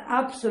be an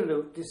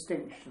absolute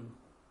distinction.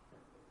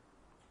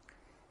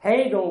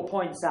 Hegel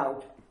points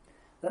out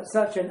that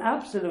such an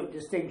absolute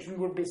distinction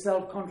would be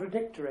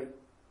self-contradictory.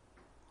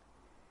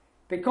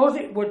 Because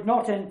it would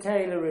not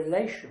entail a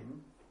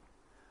relation,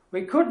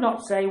 we could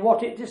not say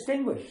what it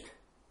distinguished.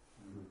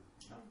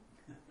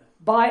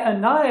 By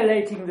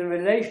annihilating the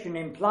relation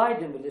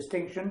implied in the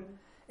distinction,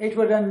 it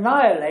would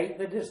annihilate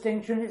the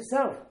distinction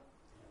itself.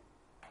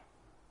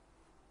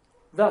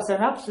 Thus,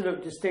 an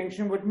absolute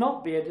distinction would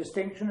not be a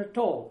distinction at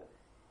all.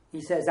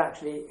 He says,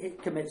 actually,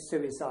 it commits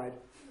suicide.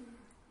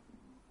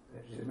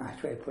 That is a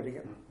nice way of putting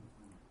it.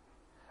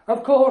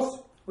 Of course,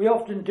 we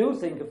often do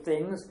think of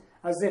things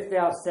as if they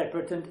are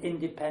separate and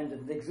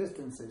independent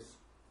existences.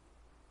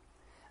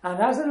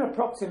 And as an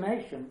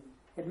approximation,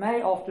 it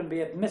may often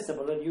be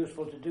admissible and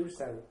useful to do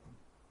so.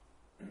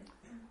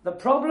 The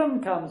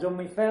problem comes when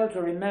we fail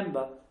to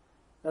remember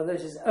that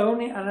this is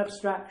only an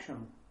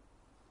abstraction,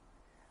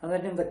 and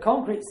that in the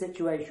concrete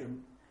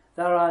situation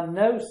there are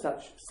no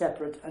such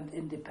separate and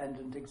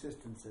independent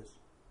existences.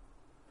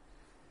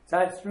 So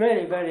it's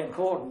really very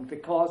important,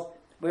 because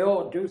we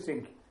all do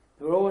think,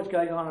 we're always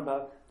going on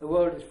about the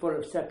world is full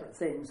of separate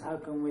things, how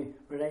can we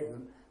relate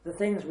them? The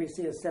things we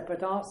see as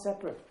separate aren't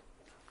separate.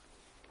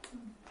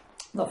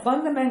 The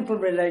fundamental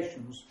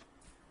relations,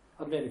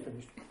 I've nearly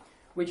finished,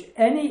 which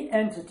any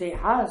entity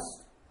has,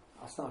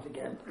 I'll start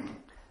again,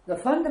 the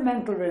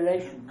fundamental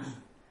relations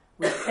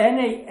which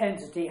any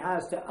entity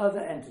has to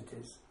other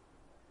entities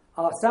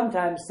are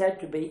sometimes said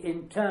to be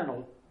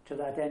internal to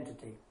that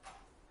entity.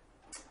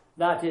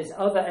 That is,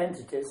 other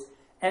entities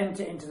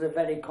enter into the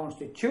very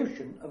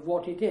constitution of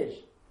what it is,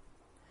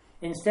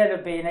 instead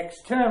of being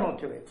external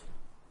to it,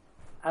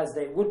 as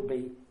they would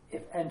be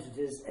if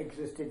entities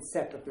existed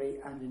separately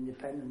and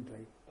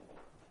independently.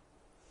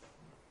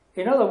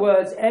 In other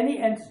words, any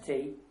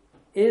entity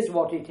is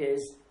what it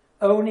is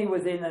only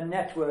within a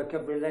network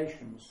of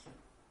relations.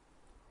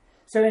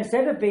 So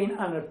instead of being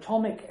an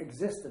atomic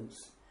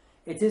existence,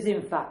 it is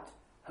in fact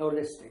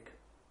holistic.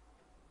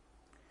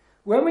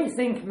 When we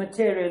think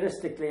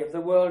materialistically of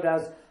the world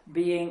as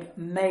being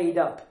made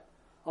up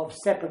of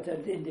separate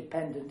and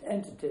independent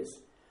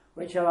entities,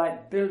 which are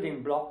like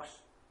building blocks,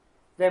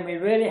 then we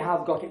really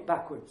have got it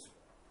backwards.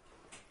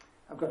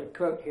 I've got a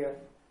quote here.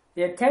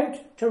 The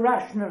attempt to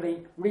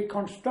rationally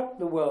reconstruct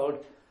the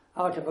world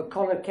out of a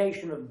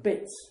collocation of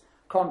bits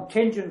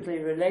contingently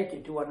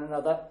related to one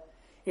another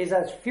is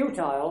as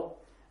futile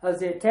as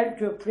the attempt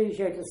to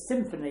appreciate a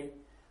symphony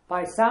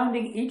by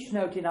sounding each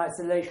note in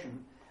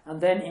isolation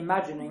and then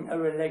imagining a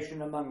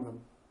relation among them.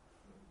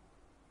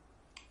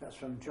 That's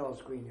from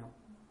Charles Grignon.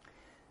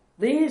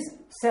 These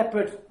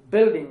separate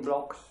building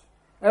blocks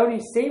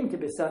only seem to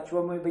be such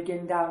when we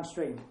begin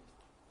downstream,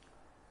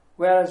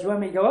 whereas when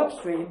we go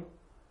upstream,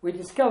 we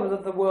discover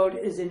that the world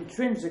is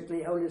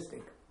intrinsically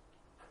holistic.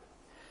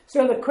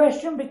 So the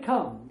question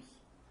becomes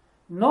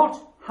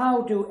not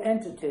how do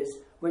entities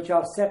which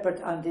are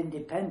separate and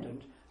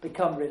independent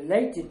become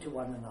related to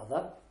one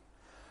another,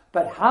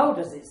 but how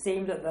does it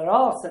seem that there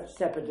are such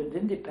separate and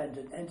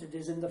independent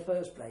entities in the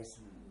first place?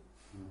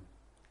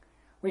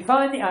 We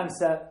find the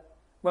answer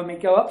when we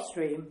go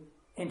upstream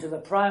into the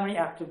primary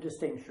act of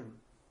distinction,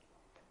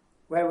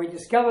 where we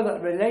discover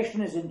that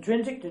relation is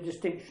intrinsic to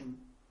distinction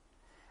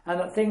and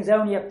that things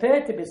only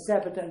appear to be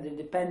separate and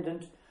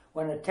independent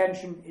when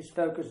attention is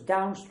focused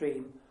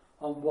downstream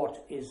on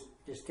what is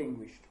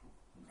distinguished.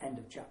 End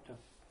of chapter.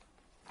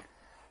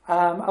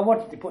 I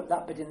wanted to put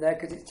that bit in there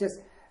because it's just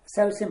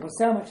so simple.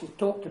 So much is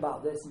talked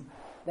about this, and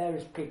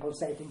various people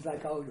say things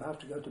like, oh, you have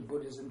to go to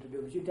Buddhism to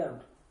do it. You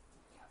don't.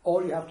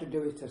 All you have to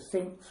do is to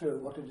think through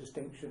what a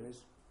distinction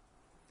is,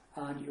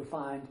 and you'll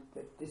find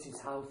that this is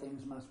how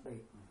things must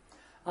be.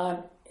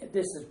 And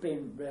this has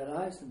been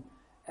realised, and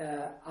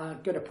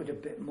I'm going to put a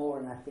bit more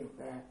in, I think,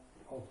 there,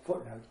 or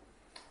footnote,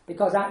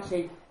 because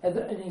actually,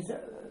 in his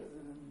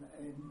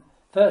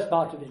first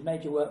part of his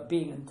major work,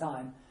 Being and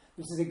Time,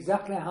 this is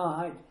exactly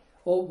how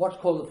or what's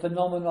called the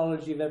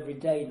phenomenology of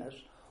everydayness,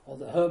 or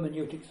the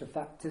hermeneutics of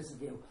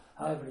facticity, or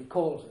however he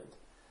calls it.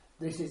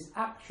 This is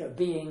actual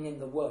being in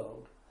the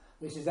world.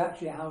 This is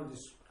actually how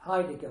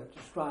Heidegger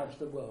describes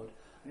the world,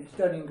 and it's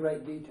done in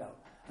great detail.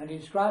 And he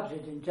describes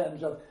it in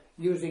terms of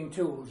using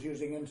tools,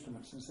 using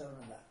instruments, and so on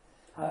and that.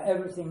 How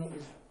everything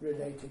is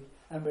related,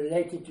 and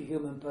related to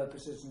human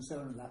purposes, and so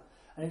on and that.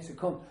 And it's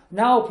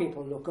now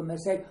people look and they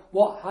say,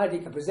 what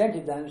Heidegger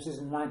presented then, this is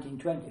in the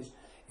 1920s,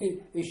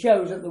 it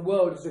shows that the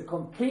world is a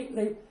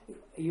completely,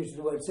 he uses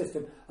the word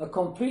system, a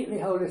completely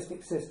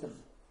holistic system.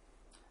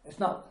 It's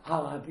not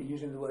how I've been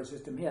using the word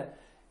system here.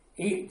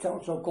 It's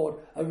also called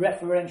a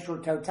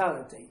referential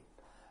totality.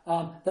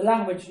 The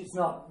language is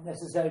not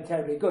necessarily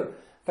terribly good.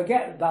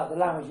 Forget about the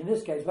language in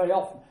this case. Very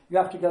often you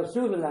have to go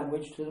through the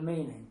language to the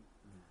meaning.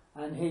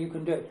 And here you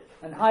can do it.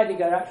 And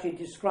Heidegger actually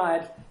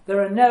describes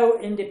there are no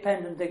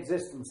independent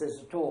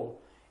existences at all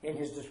in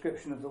his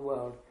description of the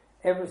world.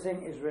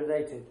 Everything is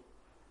related,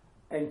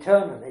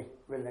 internally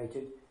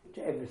related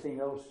to everything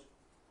else.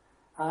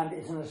 And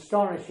it's an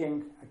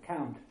astonishing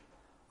account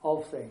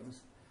of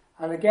things.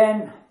 And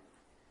again,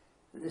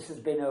 this has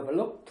been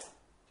overlooked,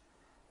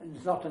 and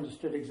it's not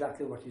understood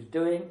exactly what he's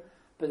doing,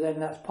 but then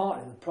that's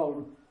partly the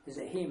problem, is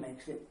that he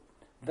makes it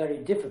very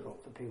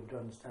difficult for people to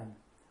understand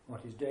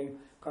what he's doing,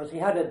 because he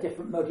had a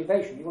different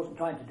motivation. He wasn't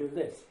trying to do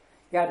this.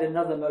 He had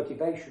another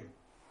motivation.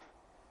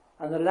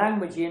 And the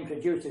language he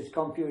introduces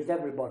confused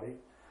everybody,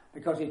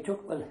 because he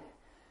took the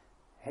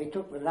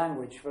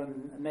language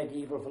from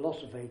medieval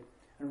philosophy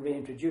and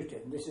reintroduced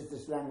it. And this is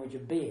this language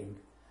of being,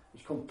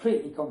 which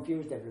completely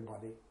confused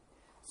everybody.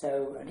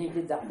 So, and he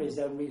did that for his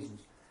own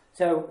reasons.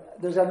 So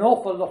there's an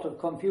awful lot of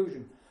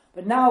confusion.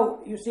 But now,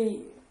 you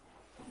see,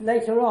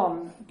 later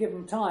on,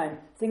 given time,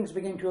 things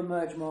begin to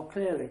emerge more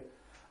clearly.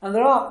 And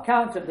there are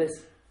accounts of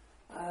this.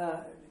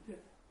 I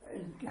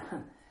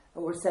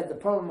always said the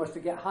problem was to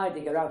get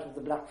Heidegger out of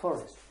the Black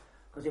Forest,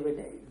 because he was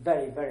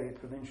very, very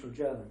provincial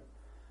German.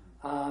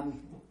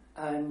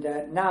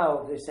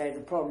 Now they say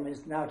the problem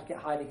is now to get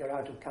Heidegger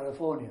out of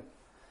California,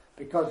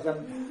 because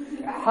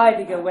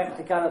Heidegger went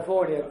to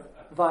California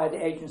via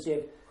the agency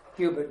of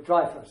Hubert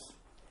Dreyfus.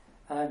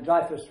 And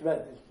Dreyfus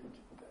wrote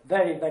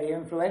very, very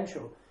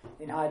influential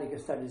in Heidegger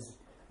studies.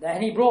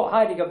 And he brought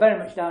Heidegger very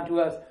much down to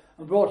earth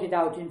and brought it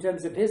out in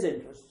terms of his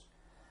interests.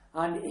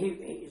 And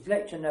his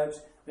lecture notes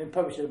have been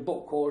published in a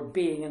book called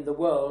Being in the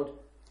World,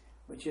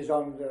 which is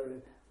on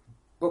the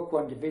Book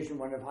 1, Division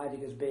 1 of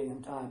Heidegger's Being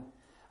and Time.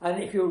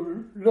 And if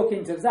you look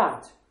into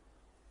that,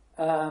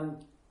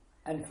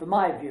 and for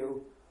my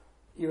view,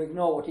 you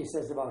ignore what he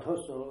says about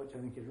Husserl, which I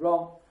think is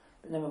wrong,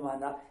 but never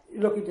mind that.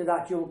 Look into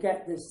that, you'll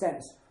get this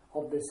sense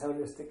of this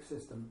holistic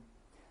system.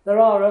 There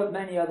are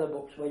many other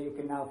books where you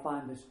can now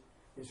find this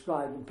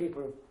described, and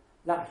people have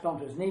latched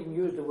onto it and even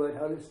used the word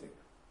holistic.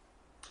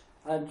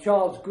 And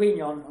Charles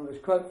Grignon, on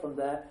this quote from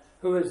there,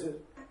 who is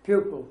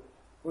pupil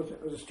was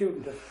a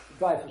student of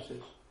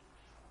Dreyfus's.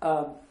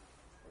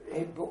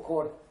 A book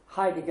called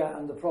Heidegger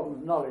and the Problem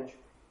of Knowledge.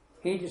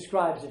 He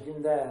describes it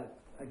in there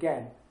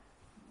again.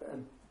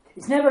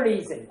 It's never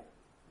easy.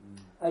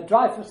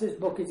 Dreyfus's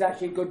book is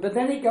actually good, but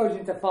then he goes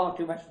into far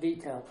too much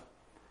detail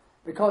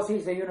because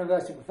he's a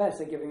university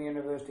professor giving a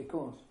university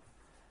course.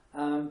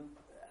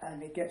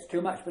 And it gets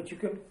too much, but you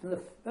can, in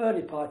the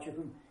early part, you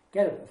can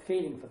get a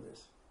feeling for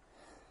this.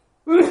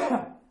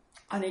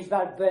 And he's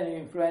very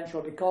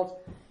influential because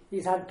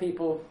he's had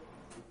people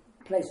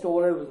placed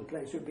all over the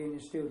place who've been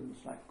his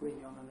students, like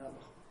Grignon and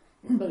others.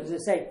 But as I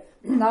say,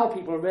 now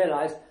people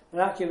realise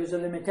that actually there's a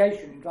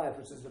limitation in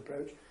Dreyfus's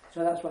approach,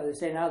 so that's why they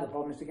say now the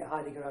problem is to get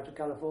Heidegger out of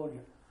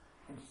California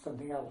into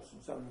something else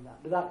and so on and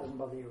that. But that doesn't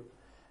bother you.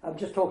 I'm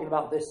just talking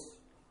about this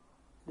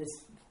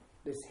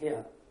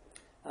here.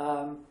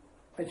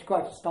 It's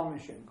quite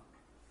astonishing.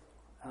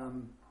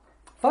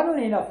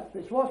 Funnily enough,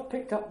 this was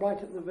picked up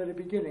right at the very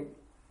beginning.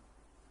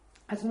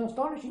 It's an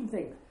astonishing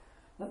thing.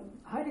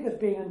 Heidegger's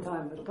Being and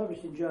Time was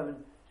published in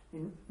German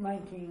in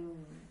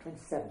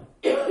 1927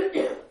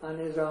 and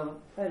is a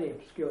very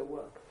obscure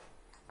work.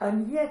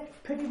 And yet,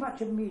 pretty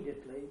much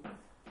immediately,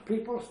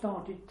 people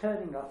started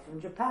turning up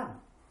from Japan.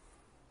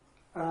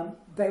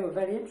 They were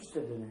very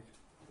interested in it.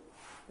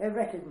 They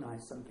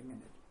recognised something in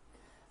it.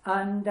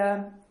 And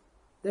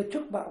they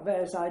took back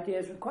various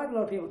ideas, and quite a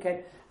lot of people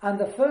came. And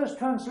the first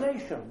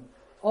translation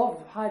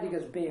of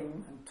Heidegger's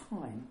Being and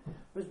Time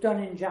was done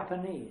in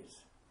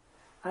Japanese.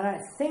 And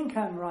I think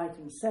I'm right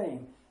in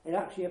saying it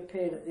actually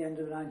appeared at the end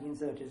of the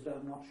 1930s, though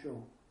I'm not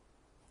sure.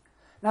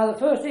 Now, the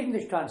first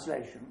English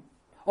translation,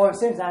 or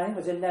since I think it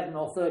was 11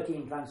 or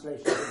 13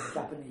 translations into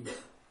Japanese.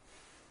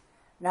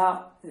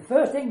 Now, the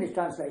first English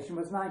translation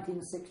was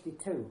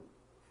 1962.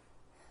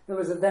 There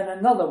was then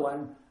another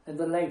one in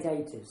the late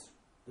 80s.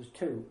 There's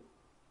two.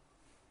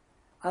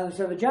 And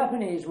so the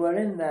Japanese were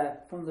in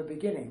there from the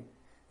beginning,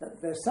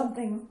 that there's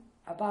something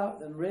about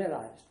them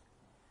realised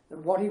that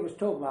what he was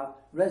talking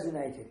about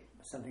resonated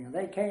with something. And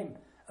they came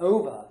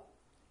over,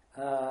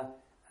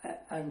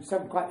 and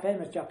some quite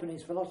famous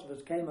Japanese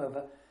philosophers came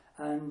over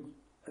and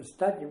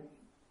studied,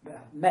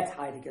 met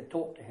Heidegger,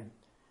 talked to him.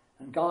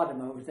 And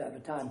Gadamer, who was there at the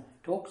time,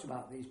 talks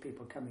about these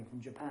people coming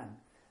from Japan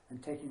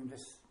and taking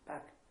this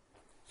back.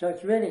 So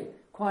it's really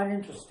quite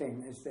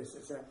interesting. This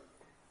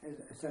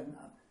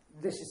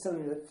is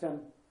something that's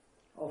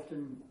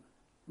often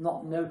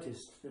not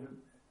noticed.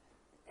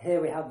 Here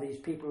we have these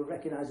people who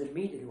recognise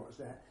immediately what's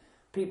there.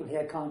 People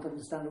here can't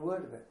understand a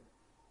word of it.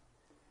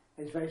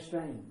 It's very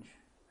strange.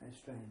 Very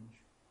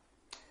strange.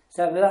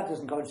 So that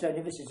doesn't concern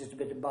you. This is just a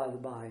bit of by the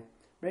by.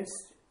 But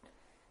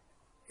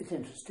it's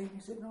interesting,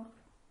 is it not?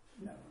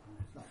 No,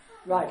 it's not.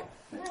 Right.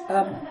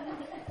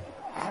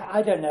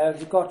 I don't know. Have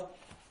you got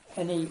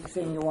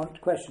anything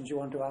questions you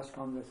want to ask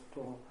on this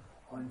or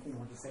anything you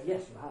want to say?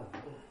 Yes, you have.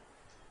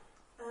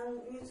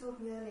 You were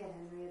talking earlier,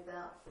 Henri,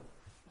 about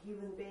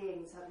human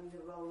beings having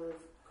the role of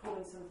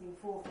calling something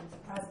forth into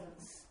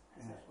presence,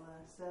 as it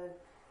were. So,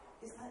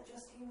 is that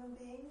just human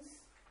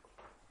beings?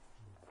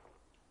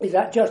 Is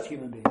that just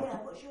human beings? Yeah,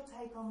 what's your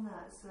take on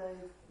that? So,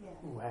 yeah.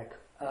 Oh, heck.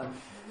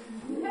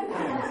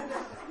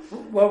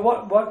 Well,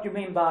 what do you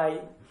mean by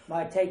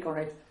my take on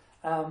it?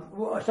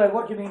 So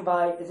what do you mean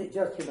by, is it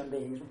just human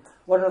beings?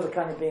 What other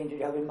kind of being did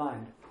you have in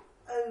mind?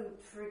 Oh,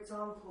 for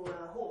example,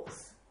 a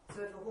horse.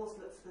 So if a horse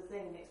looks at the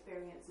thing and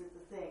experiences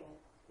the thing,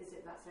 is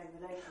it that same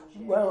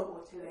relationship?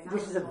 Well,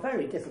 this is a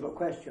very difficult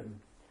question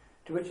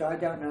to which I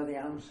don't know the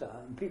answer,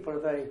 and people are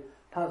very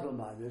puzzled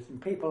by this,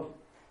 and people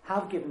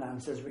have given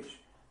answers which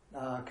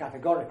are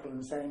categorical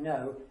and say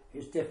no,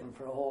 it's different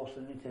for a horse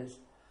than it is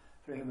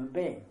for a human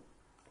being.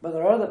 But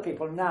there are other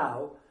people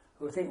now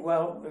who think,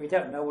 well, we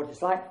don't know what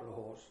it's like for a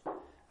horse,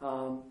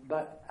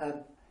 but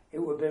it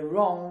would be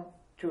wrong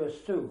to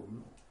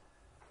assume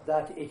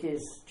that it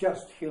is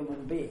just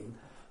human being.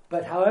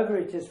 But however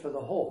it is for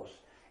the horse,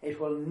 it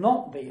will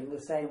not be in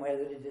the same way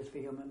that it is for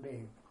human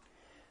being.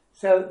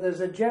 So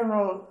there's a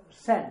general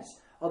sense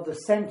of the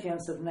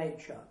sentience of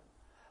nature,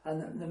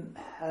 and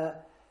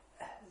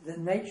the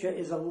nature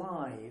is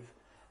alive,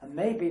 and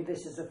maybe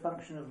this is a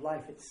function of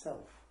life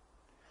itself.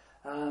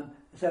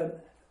 So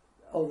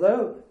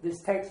although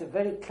this takes a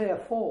very clear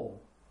form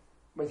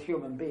with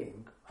human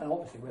being, and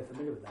obviously we're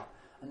familiar with that,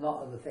 and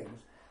not other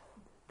things,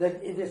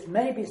 that this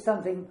may be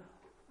something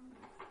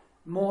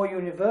more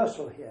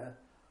universal here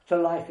to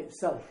life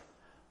itself,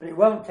 but it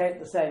won't take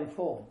the same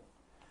form.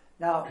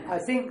 Now, I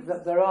think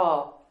that there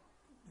are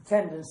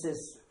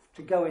tendencies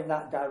to go in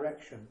that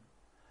direction.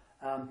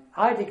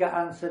 Heidegger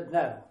answered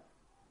no.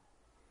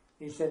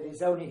 He said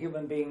it's only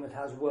human being that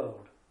has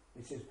world.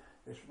 This is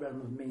this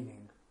realm of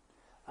meaning.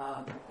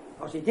 Of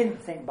course, he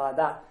didn't think by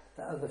that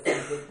other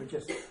things were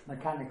just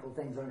mechanical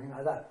things or anything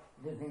like that.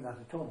 He didn't think that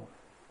at all.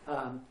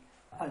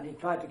 And he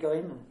tried to go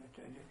in,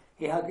 and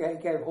he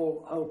gave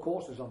whole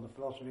courses on the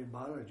philosophy of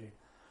biology,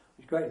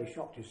 which greatly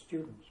shocked his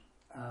students.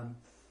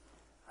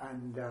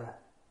 And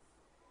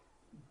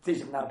these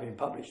have now been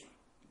published.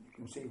 You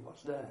can see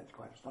what's there. It's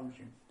quite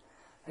astonishing.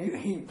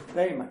 He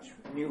very much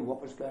knew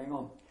what was going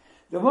on.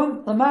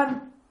 The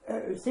man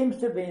it seems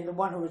to be the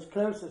one who was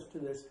closest to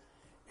this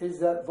is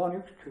von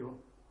Uexküll,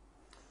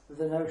 with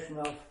the notion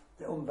of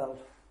the Umwelt.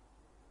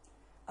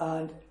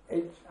 And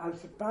I'm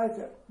surprised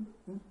that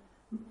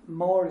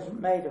more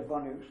isn't made of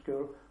von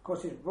Uexküll. Of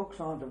course, his books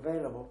aren't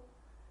available.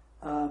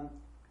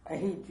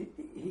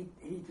 He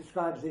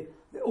describes the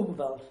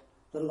Umwelt,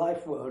 the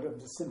life world of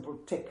the simple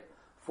tick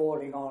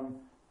falling on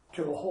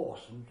to a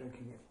horse and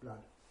drinking its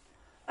blood,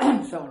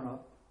 and so on.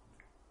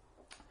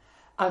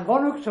 And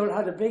von Uexküll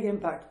had a big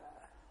impact,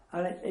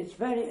 and it's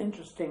very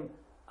interesting.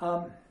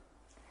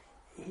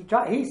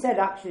 He said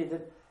actually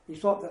that he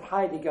thought that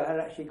Heidegger had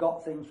actually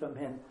got things from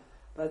him,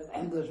 but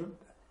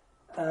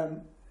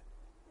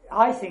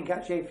I think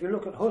actually if you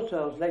look at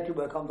Husserl's later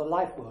work on the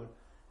life world,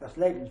 that's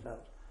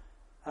Lebenswelt,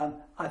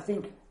 I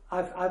think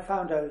I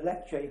found a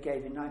lecture he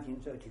gave in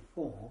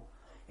 1934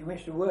 in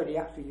which the word he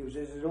actually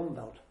uses is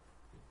Umwelt.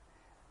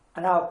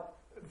 And now,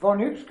 von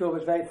Uexküll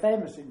was very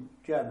famous in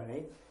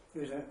Germany. He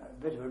was a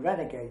bit of a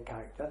renegade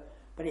character,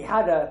 but he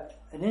had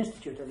an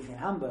institute, I think, in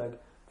Hamburg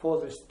for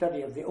the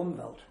study of the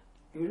Umwelt.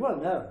 He was well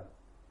known.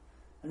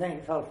 And then he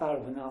fell foul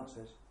of the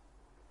Nazis.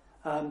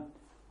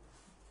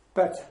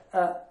 But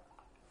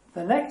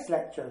the next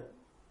lecture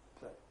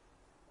that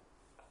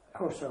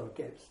Husserl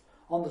gives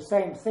on the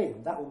same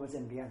theme, that one was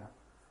in Vienna.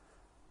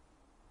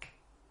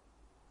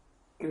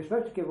 He was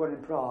supposed to give one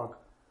in Prague.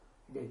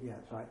 He did, yeah,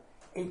 that's right.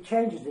 He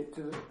changes it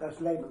to that's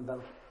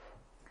Lebenswelt.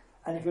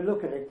 And if you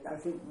look at it, I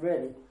think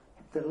really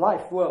the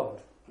life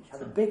world, which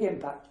had a big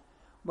impact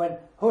when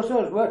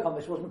Husserl's work on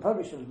this wasn't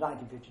published until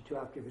 1952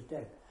 after he was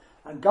dead.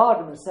 And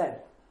Gardner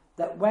said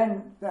that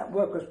when that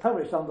work was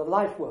published on the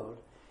life world,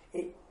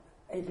 it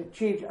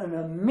achieved an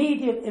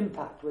immediate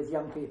impact with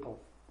young people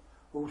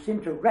who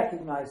seemed to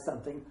recognize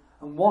something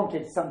and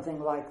wanted something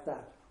like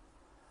that.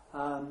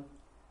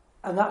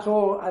 And that's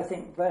all, I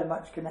think, very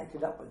much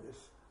connected up with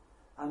this.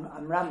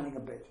 I'm rambling a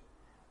bit.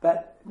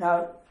 But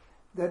now,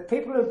 the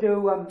people who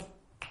do,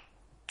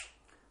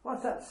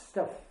 what's that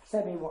stuff?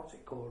 What's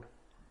it called?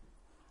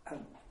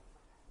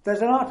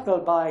 There's an article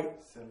by...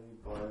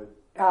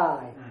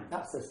 Aye,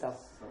 that's the stuff.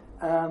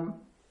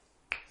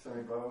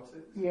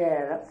 Semibiotics?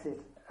 Yeah, that's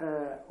it.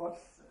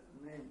 What's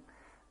the name?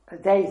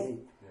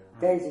 Daisy.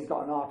 Yeah. Daisy's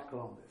got an article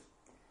on this.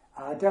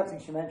 I don't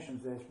think she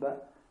mentions this,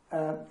 but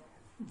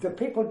the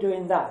people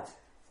doing that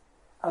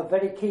are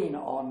very keen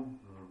on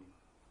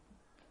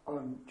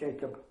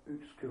Jacob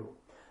Uexküll.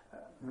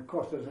 And of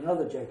course, there's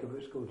another Jacob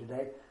Uexküll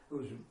today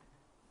who's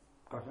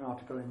got an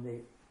article in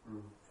the...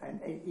 And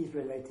he's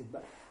related,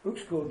 but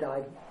Uexküll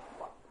died,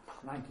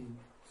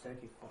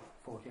 1930,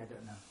 40, I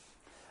don't know.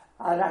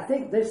 And I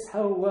think this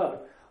whole world,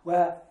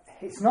 where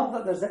it's not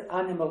that there's an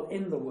animal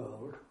in the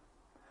world,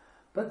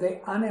 but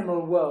the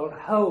animal world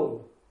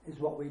whole is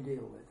what we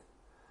deal with.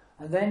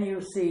 And then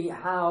you see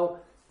how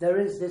there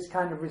is this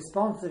kind of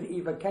responsive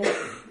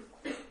evocation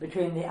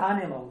between the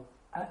animal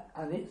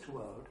and its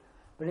world,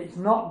 but it's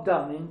not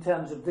done in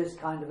terms of this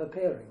kind of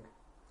appearing.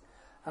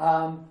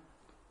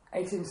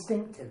 It's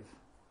instinctive,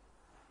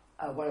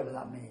 whatever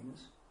that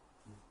means.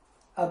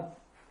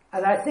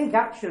 And I think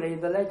actually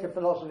the later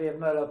philosophy of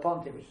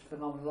Merleau-Ponty, which is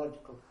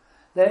phenomenological,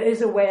 there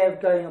is a way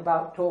of going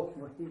about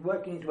talking, he's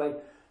working his way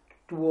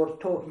towards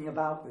talking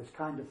about this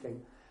kind of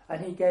thing.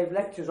 And he gave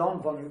lectures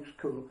on von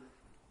Uexküll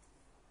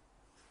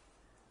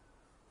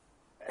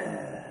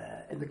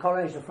in the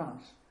College de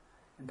France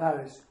in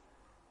Paris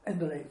in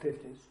the late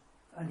 50s.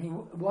 And he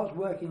was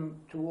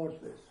working towards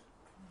this,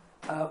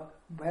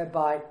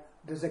 whereby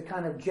there's a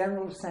kind of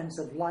general sense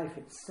of life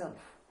itself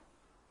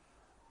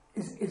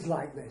is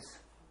like this.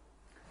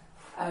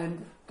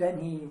 And then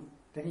he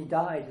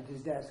died at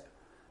his desk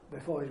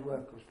before his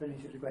work was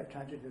finished. It was a great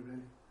tragedy,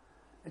 really.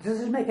 Does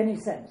this make any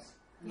sense?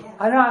 Yeah.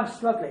 I know I'm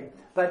struggling,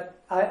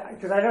 but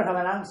because I don't have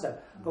an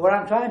answer. But what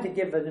I'm trying to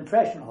give an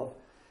impression of,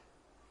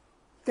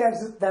 there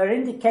are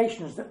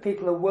indications that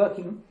people are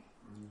working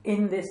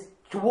in this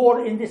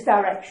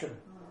direction,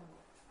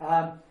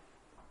 and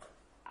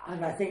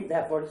I think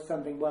therefore it's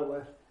something well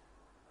worth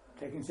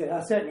taking seriously.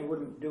 I certainly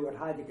wouldn't do what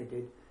Heidegger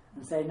did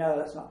and say no,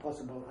 that's not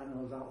possible.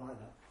 Animals aren't like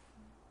that.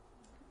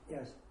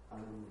 Yes.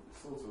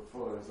 Sort of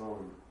follows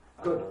on.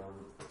 Good.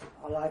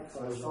 I like so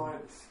follows on.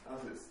 science,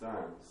 as it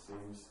stands,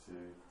 seems to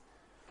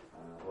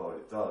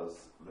it does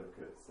look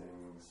at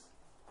things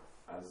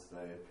as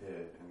they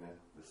appear in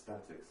the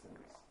static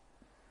sense.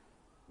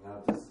 Now,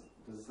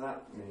 does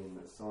that mean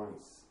that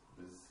science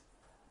is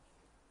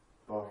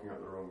barking up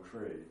the wrong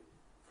tree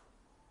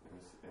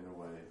in a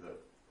way that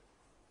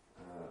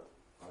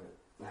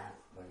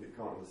like it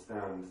can't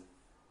understand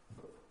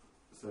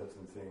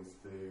certain things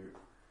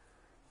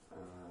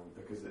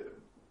because it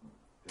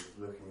is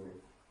looking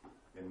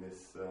in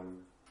this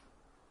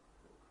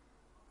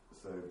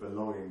so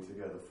belonging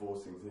together,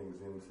 forcing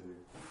things into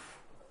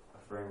a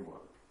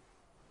framework?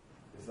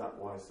 Is that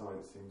why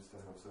science seems to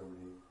have so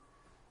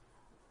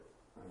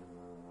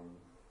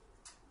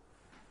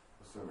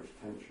much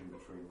tension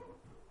between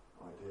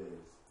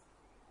ideas?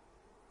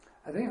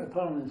 I think the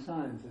problem in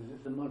science is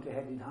it's a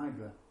multi-headed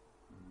hydra.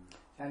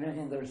 I don't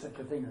think there is such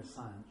a thing as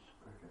science.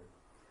 Okay.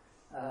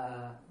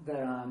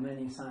 there are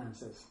many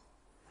sciences,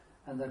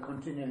 and they're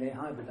continually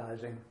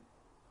hybridizing.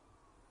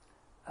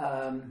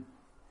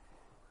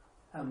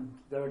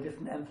 There are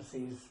different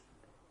emphases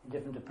in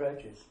different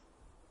approaches,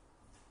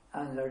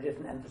 and there are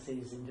different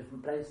emphases in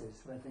different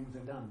places where things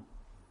are done.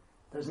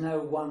 There's no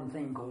one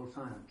thing called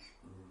science.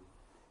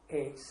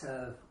 It's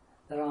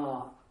there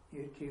are,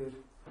 to use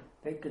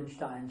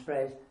Wittgenstein's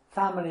phrase,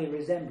 family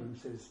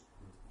resemblances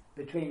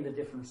between the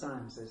different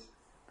sciences,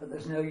 but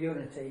there's no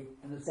unity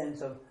in the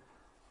sense of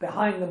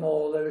behind them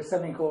all there is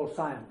something called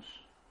science.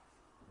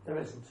 There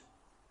isn't.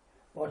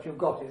 What you've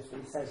got is,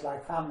 he says,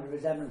 like family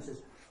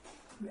resemblances.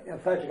 A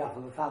photograph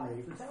of a family,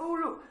 you can say, oh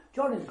look,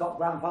 Johnny's got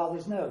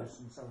grandfather's nose,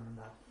 and so on and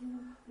that.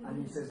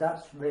 And he says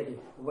that's really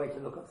the way to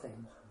look at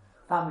things.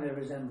 Family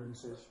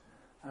resemblances.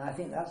 And I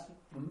think that's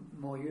the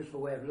more useful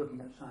way of looking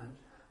at science.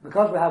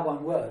 Because we have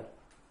one word,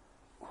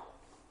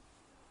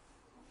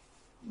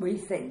 we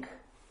think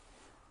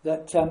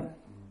that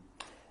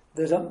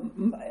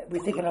we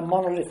think in a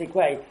monolithic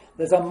way.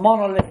 There's a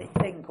monolithic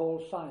thing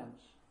called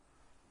science.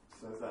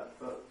 So that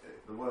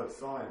the word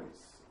science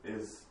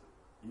is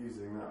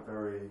using that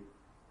very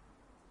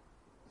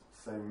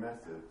same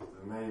method,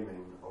 the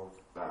naming of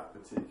that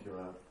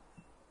particular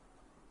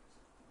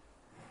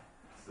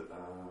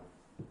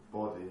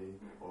body,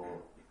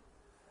 or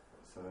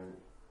so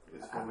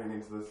it's falling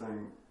into the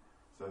same.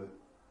 So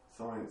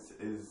science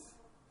is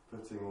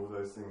putting all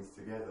those things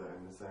together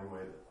in the same way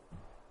that.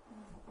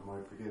 Am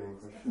I forgetting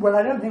questions? Well,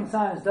 I don't think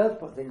science does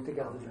put things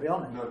together, to be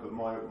honest. No, but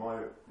my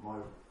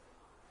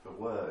the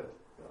word.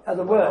 Oh,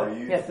 the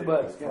word. Yes, the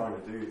word. Yeah.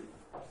 Trying to do.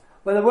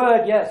 Well, the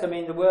word, yes. I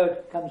mean, the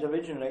word comes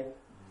originally,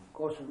 of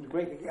course, from the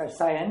Greek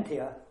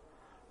scientia.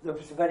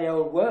 It's a very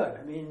old word.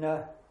 I mean,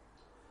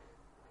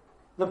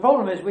 the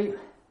problem is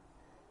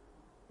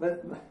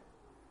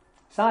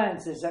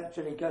science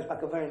actually goes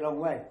back a very long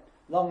way,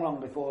 long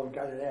before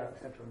Galileo,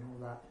 etc., and all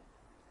that.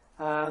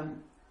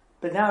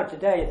 But now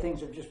today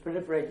things have just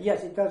proliferated.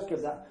 Yes, it does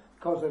give that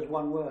because there's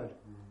one word.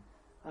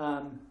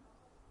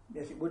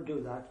 Yes, it would do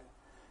that.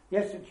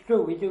 Yes, it's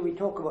true.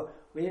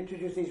 We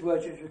introduce these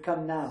words which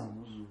become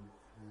nouns,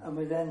 and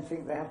we then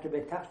think they have to be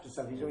attached to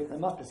something. So there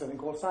must be something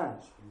called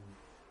science.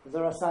 But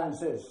there are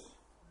sciences,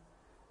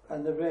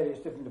 and there are various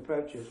different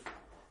approaches.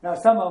 Now,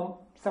 some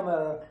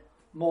are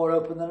more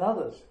open than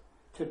others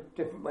to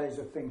different ways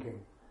of thinking.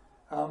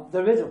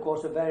 There is, of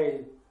course, a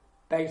very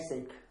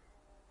basic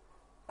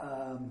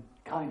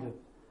kind of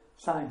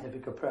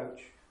scientific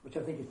approach, which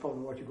I think is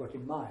probably what you've got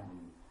in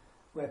mind,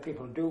 where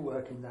people do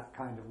work in that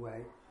kind of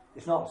way.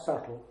 It's not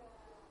subtle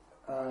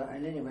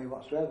in any way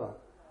whatsoever,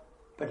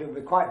 but it would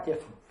be quite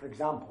different, for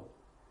example,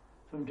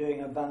 from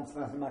doing advanced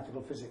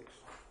mathematical physics,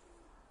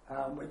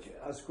 which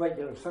has a great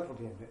deal of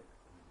subtlety in it.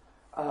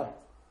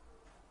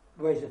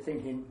 Ways of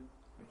thinking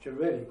which are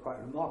really quite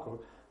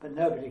remarkable, but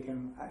nobody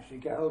can actually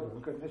get hold of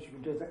them unless you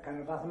can do that kind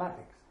of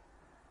mathematics.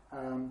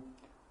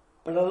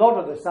 But a lot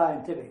of the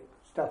scientific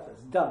stuff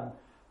that's done,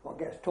 what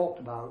gets talked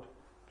about,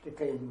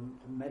 particularly in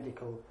the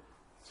medical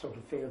sort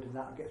of field, and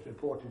that gets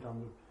reported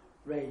on the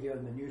radio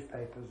and the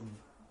newspapers, and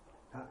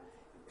that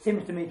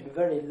seems to me to be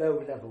very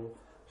low level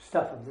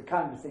stuff of the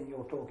kind of thing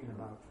you're talking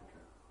about.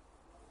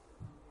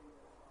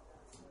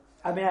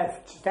 I mean,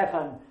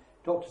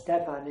 talk to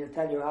Stefan, he'll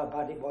tell you how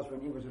bad it was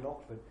when he was at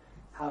Oxford,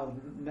 how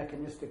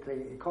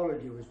mechanistically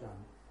ecology was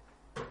done.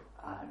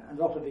 And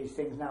a lot of these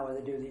things now where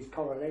they do these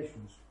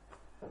correlations,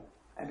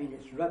 I mean,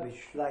 it's rubbish,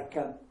 like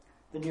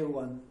the new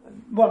one.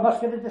 Well,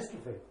 muscular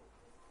dystrophy.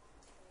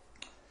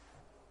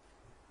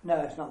 No,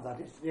 it's not that,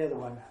 it's the other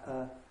one.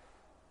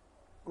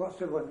 What's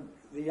the one,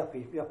 the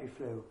yuppie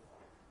flu?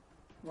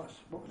 What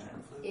was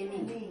it?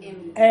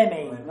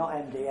 ME, not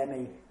MD,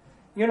 ME.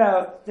 You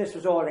know, this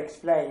was all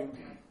explained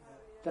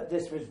that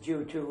this was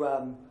due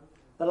to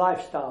the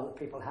lifestyle that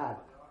people had,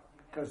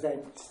 because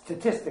then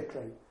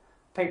statistically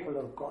people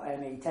who've got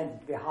ME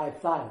tended to be high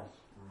flyers.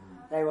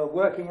 They were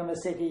working in the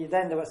city,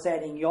 then they were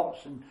sailing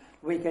yachts and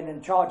weekend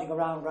and charging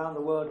around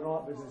the world and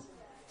all that business.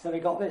 So we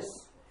got this.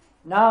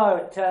 Now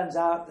it turns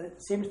out that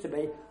it seems to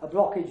be a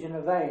blockage in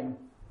a vein,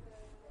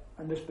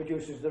 and this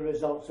produces the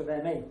results of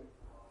ME.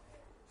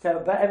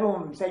 So, but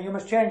everyone was saying you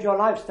must change your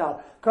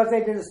lifestyle because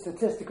they did a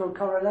statistical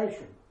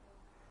correlation,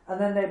 and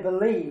then they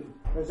believe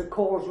there's a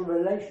causal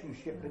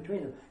relationship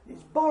between them.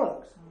 It's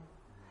bollocks.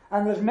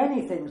 And there's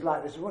many things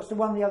like this. What's the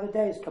one the other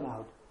day has come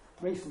out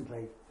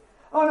recently?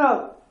 Oh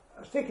no, I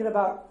was thinking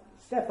about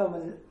Stefan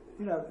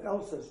with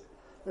ulcers.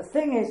 The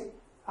thing is,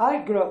 I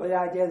grew up with the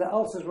idea that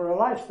ulcers were a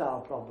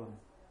lifestyle problem.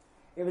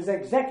 It was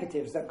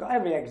executives that got,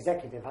 every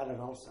executive had an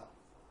ulcer.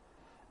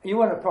 You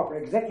weren't a proper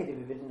executive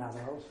if you didn't have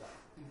an ulcer.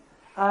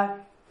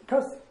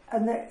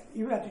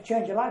 You had to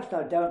change your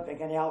lifestyle. Don't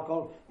drink any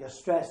alcohol. You're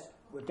stressed.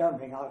 Well, don't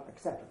drink alcohol,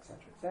 etc., etc.,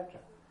 etc.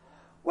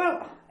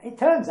 Well, it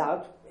turns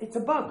out it's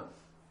a bug.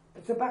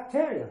 It's a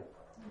bacteria.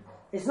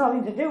 It's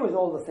nothing to do with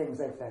all the things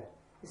they've said.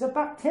 It's a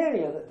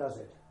bacteria that does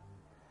it.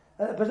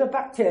 But a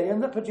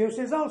bacterium that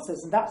produces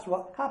ulcers, and that's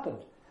what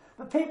happened.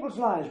 But people's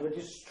lives were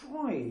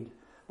destroyed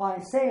by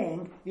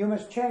saying you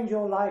must change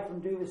your life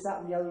and do this,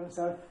 that and the other and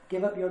so on,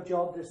 give up your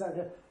job, this,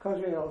 that, cause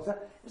your ulcer,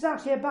 it's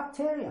actually a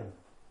bacterium.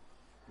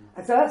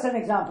 And so that's an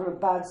example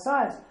of bad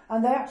science.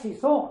 And they actually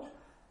thought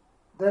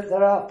that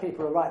there are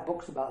people who write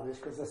books about this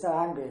because they're so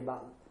angry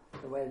about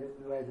the way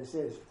this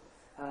is.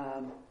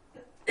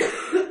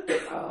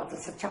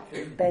 There's a chapter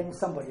in Ben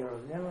somebody or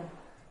other, you know?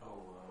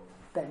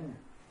 Ben.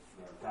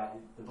 Yeah,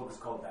 the book is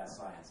called Bad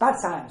Science. Bad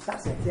Science,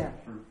 that's it, yeah.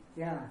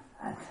 Yeah.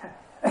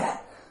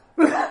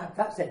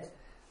 That's it.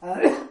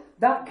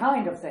 That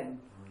kind of thing,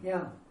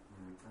 yeah,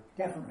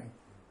 definitely.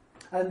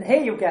 And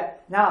here you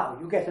get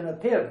an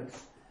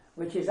appearance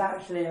which is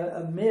actually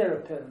a mere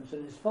appearance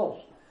and is false.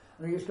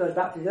 And this goes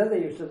back to the other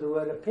use of the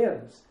word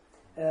appearance.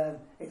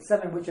 It's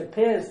something which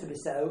appears to be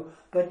so,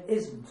 but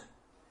isn't.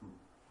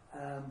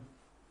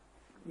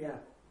 Yeah.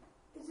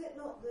 Is it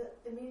not that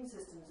immune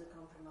systems are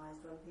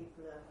compromised when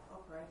people are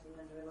operating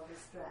under a lot of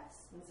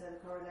stress, and so the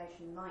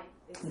correlation might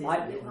exist, it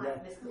might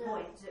miss the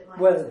point, it might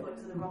miss the point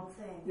to the wrong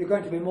thing? You're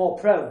going to be more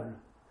prone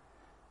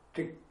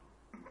to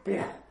be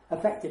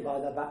affected by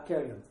the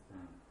bacterium.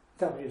 Is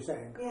that what you're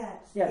saying?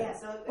 Yes. Yeah.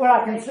 Yes. So well,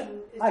 I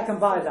can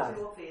buy that.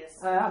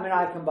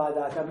 I can buy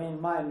that. I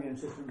mean, my immune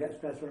system gets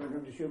stressed when I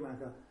come to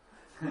Schumacher.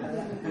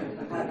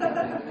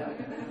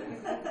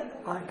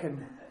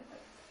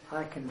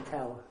 I can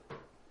tell.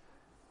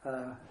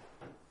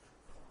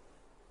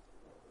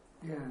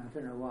 Yeah, I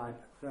don't know why,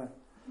 but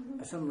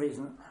for some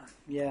reason,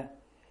 yeah.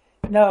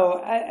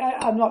 No,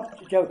 I'm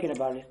not joking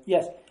about it.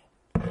 Yes,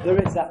 there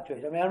is that to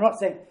it. I mean, I'm not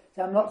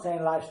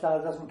saying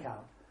lifestyle doesn't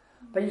count,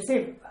 but you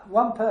see,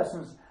 one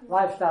person's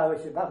lifestyle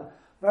which is bad.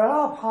 There are a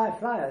lot of high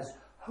flyers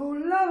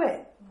who love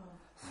it,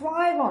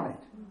 thrive on it.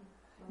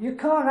 You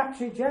can't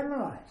actually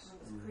generalise.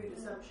 It's a crude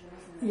assumption,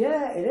 isn't it?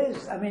 Yeah, it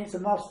is. I mean, it's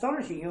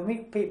astonishing. You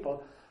meet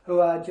people who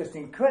are just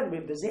incredibly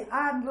busy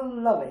and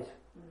love it.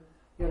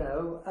 You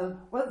know, and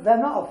well, they're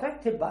not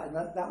affected by it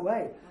that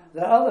way.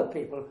 There are other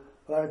people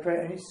who are great,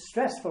 and it's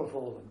stressful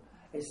for them.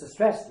 It's the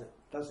stress that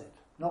does it,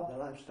 not the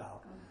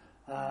lifestyle.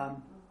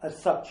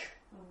 As such,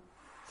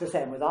 it's the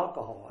same with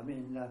alcohol. I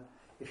mean,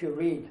 if you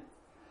read,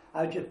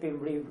 I've just been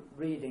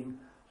reading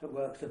the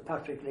works of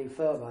Patrick Leigh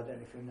Ferber. I don't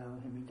know if you know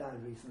him. He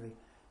died recently,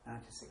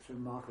 96, a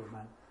remarkable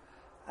man.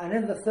 And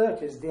in the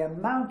 30s, the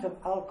amount of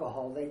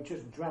alcohol they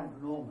just drank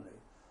normally.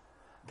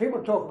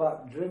 People talk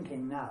about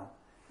drinking now.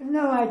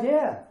 No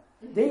idea.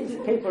 These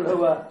people who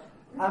were,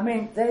 I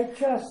mean, they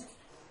just,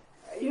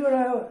 you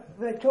know,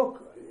 they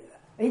took,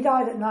 he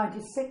died at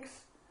 96,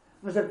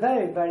 was a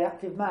very, very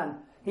active man.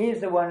 He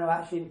is the one who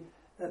actually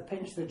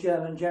pinched the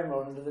German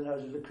general under the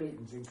nose of the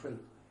Cretans in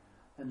Crete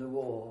in the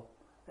war.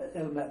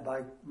 They were met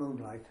by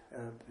moonlight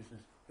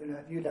business.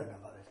 You don't know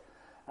about this.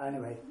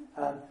 Anyway,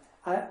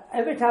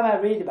 every time I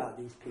read about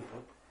these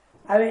people,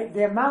 I mean,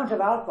 the amount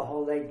of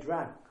alcohol they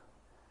drank,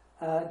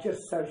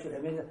 just socially,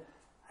 I mean,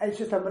 it's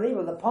just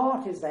unbelievable, the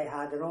parties they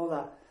had and all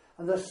that,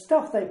 and the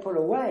stuff they put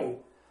away.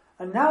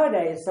 And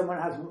nowadays, someone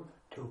has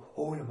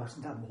you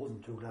mustn't have more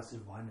than 2 glasses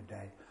of wine a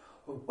day.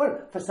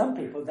 Well, for some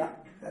people,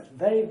 that's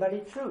very, very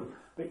true.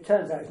 But it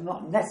turns out it's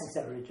not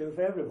necessarily true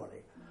for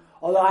everybody.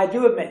 Although I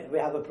do admit that we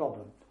have a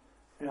problem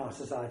in our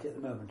society at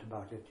the moment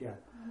about it, yeah.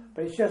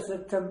 But it's just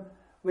that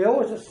we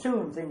always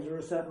assume things are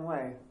a certain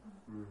way.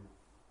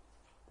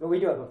 But we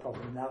do have a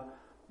problem now,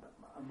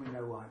 and we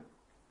know why.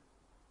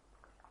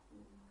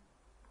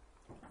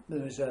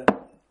 There's a... Can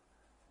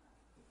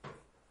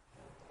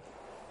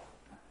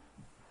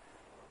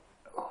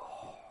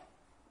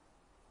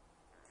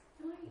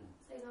I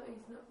say something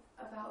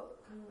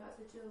about, coming back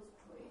to Jill's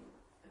point,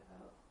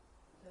 about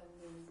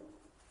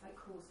like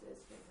horses,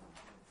 for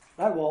example?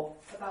 Like what?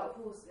 About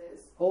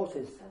horses.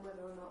 Horses. And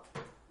whether or not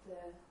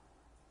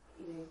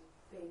being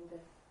the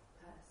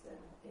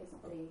person is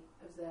the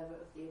observer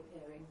of the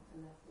appearing,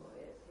 and therefore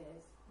it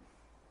appears.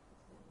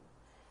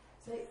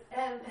 So,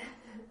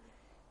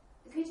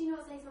 could you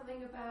not say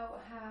something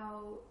about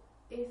how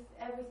if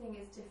everything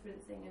is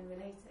differencing and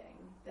relating,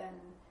 then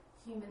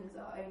humans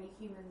are only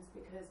humans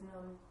because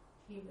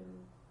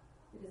non-human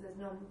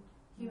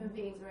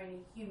beings are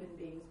only human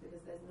beings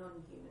because there's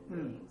non-human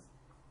beings.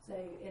 So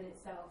in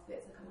itself,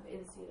 it's a kind of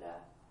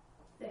insular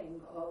thing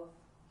of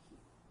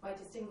by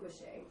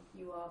distinguishing,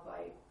 you are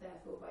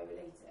therefore by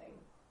relating,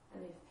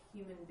 and if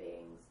human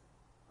beings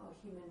are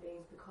human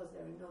beings because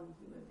there are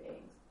non-human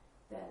beings,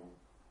 then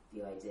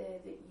the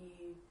idea that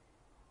you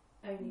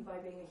only by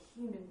being a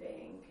human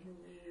being can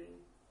you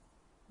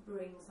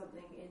bring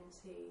something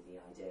into the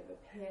idea of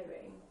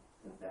appearing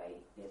and by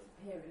its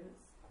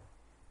appearance,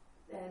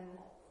 then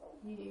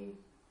you,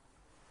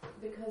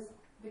 because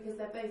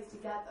they're both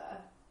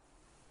together,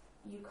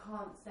 you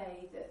can't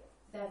say that,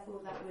 therefore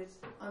that would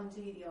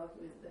undo the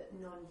argument that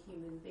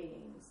non-human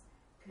beings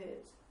could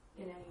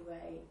in any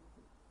way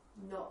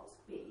not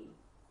be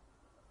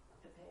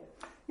appearing.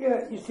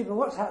 Yeah, you see, but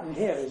what's happened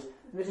here is,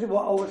 this is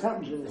what always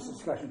happens in this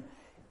discussion,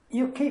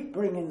 you keep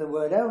bringing the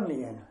word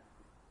only in.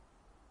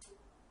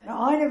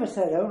 Now, I never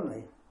said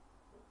only.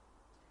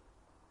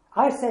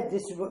 I said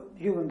this is what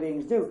human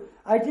beings do.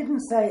 I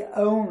didn't say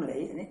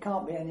only, and it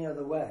can't be any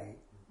other way.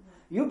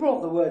 You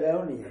brought the word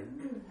only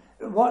in.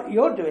 What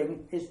you're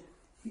doing is,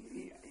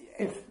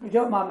 if you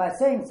don't mind my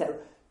saying so,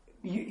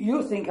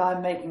 you think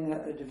I'm making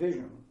a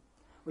division,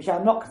 which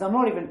I'm not, because I'm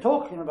not even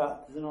talking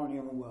about the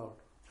non-human world.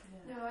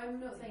 Yeah. No, I'm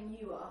not saying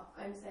you are.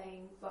 I'm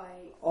saying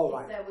Right.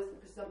 there was the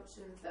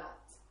presumption that...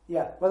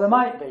 Yeah, well, there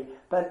might be,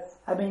 but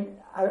I mean,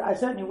 I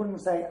certainly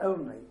wouldn't say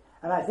only.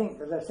 And I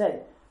think, as I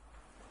said,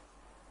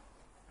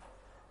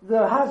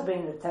 there has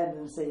been a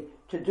tendency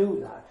to do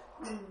that.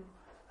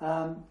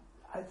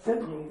 I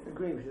certainly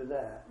agree with you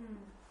there.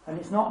 And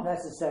it's not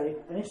necessary,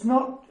 and it's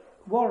not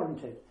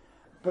warranted.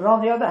 But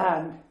on the other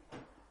hand,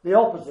 the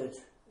opposite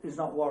is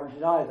not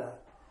warranted either.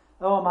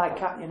 Oh, my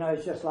cat,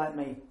 is just like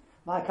me.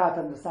 My cat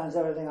understands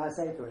everything I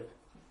say to it.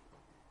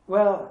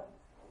 Well,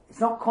 it's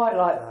not quite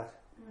like that.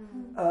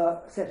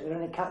 Except if there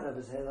are any cat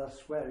lovers here, I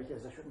swear it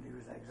is. I shouldn't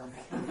use that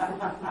example.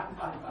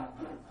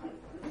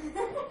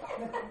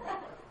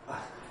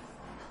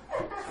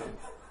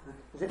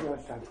 Is it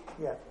lunchtime?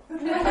 Yeah.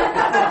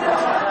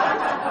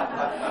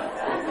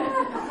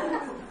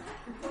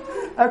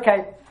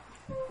 Okay.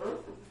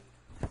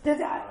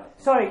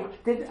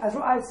 As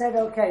what I said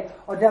okay,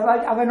 or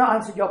have I not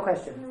answered your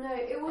question? No,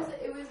 it was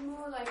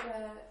more like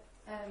a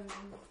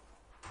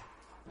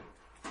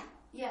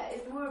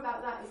it's more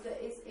about that. Is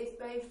that it's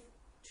both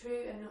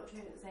true and not true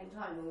at the same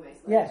time,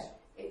 almost. Yes.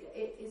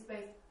 It is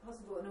both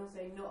possible and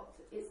also not.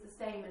 It's the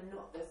same and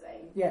not the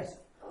same. Yes.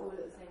 All at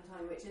the same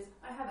time, which is,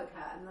 I have a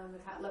cat and I'm a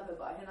cat lover,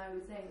 and I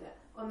was saying that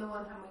on the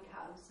one hand my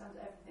cat understands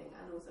everything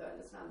and also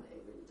understand that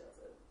it really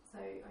doesn't. So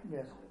I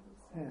yes.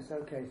 Yes,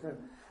 okay. So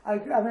I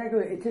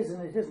agree. It is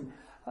and it isn't.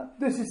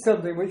 This is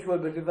something which will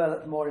be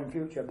developed more in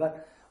future.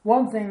 But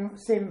one thing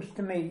seems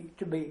to me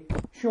to be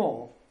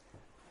sure: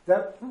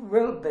 there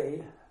will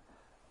be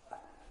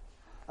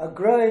a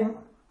growing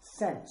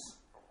sense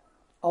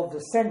of the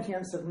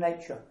sentience of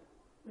nature.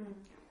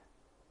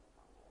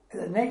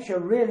 That nature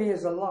really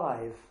is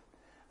alive,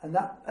 and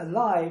that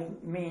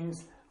alive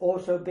means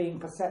also being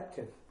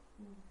perceptive.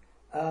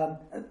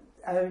 But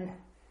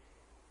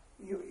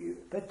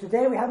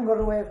today we haven't got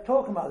a way of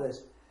talking about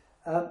this.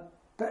 But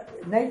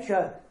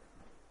nature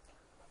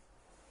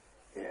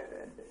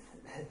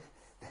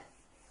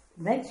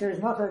is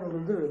not only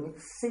living,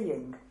 it's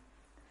seeing.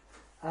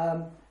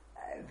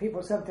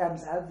 People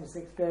sometimes have this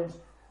experience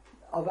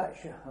of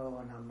actually...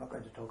 Oh, no, I'm not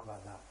going to talk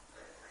about that.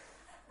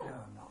 No,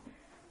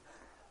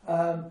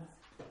 I'm not.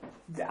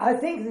 I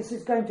think this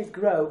is going to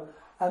grow.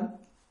 I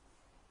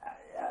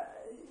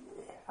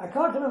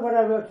can't remember what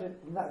I wrote in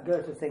that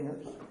Goethe thing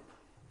that's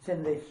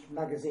in this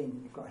magazine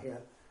you've got here.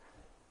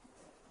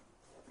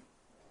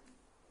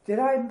 Did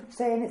I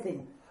say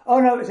anything?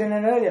 Oh no, it was in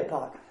an earlier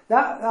part.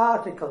 That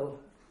article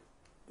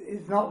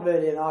is not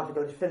really an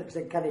article. It's Philip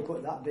said, can he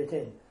put that bit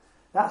in?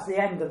 That's the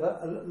end of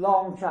a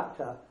long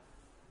chapter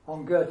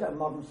on Goethe and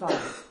modern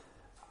science.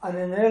 And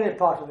in an earlier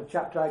part of the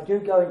chapter, I do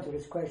go into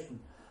this question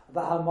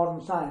about how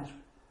modern science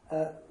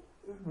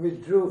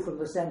withdrew from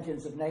the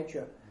sentience of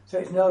nature. So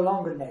it's no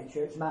longer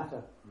nature, it's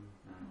matter.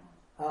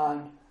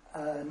 And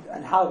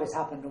how this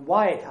happened and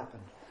why it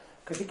happened.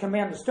 Because it can be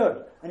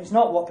understood. And it's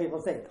not what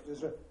people think.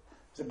 There's a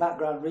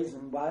background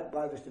reason why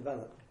this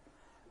developed.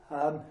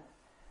 And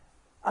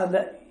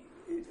that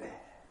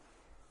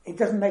it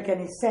doesn't make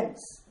any sense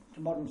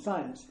to modern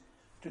science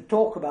to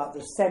talk about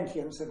the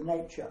sentience of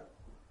nature.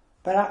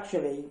 But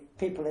actually,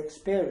 people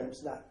experience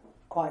that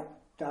quite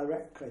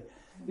directly.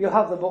 You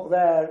have the book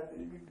there,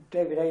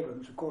 David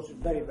Abrams, of course, is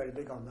very, very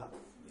big on that.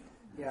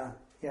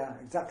 Yeah,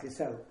 exactly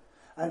so.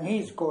 And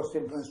he's, of course,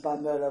 influenced by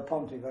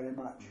Merleau-Ponty very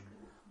much,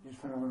 his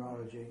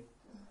phenomenology.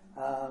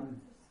 Yeah,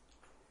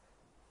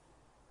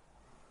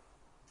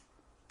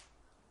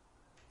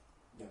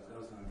 I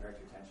was going to direct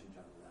your attention,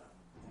 John, to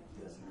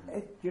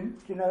that. Do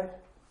you know it?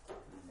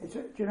 Do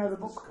you know the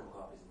book?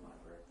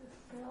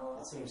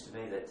 It seems to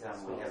me that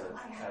we have a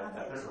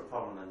bit of a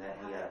problem in that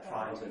we are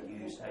trying to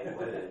use a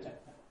word,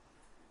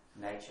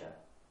 nature,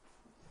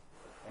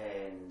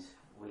 and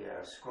we are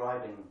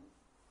ascribing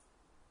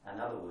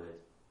another word,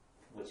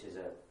 which is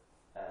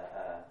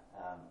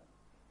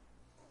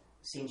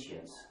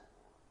sentience,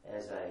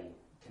 as a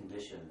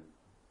condition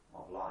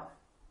of life.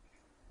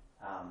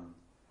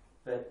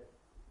 But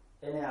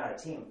in our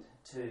attempt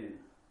to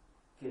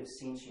give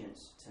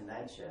sentience to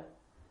nature,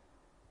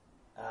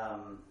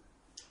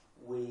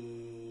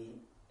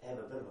 we have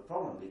a bit of a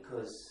problem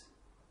because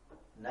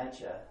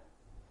nature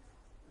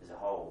is a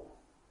whole,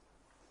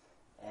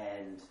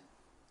 and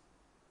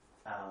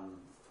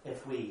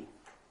if we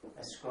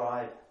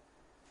ascribe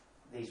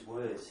these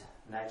words,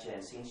 nature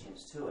and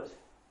sentience, to it,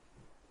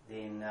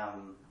 then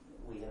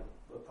we have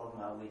a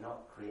problem. Are we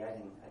not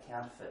creating a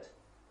counterfeit,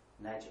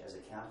 nature as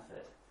a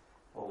counterfeit?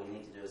 What we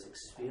need to do is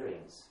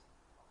experience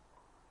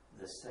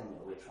this thing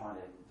that we're trying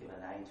to give a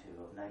name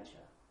to of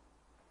nature.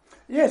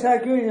 Yes, I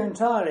agree with you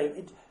entirely.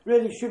 It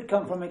really should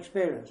come from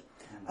experience.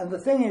 And the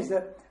thing is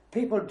that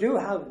people do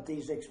have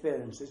these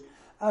experiences,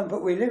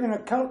 but we live in a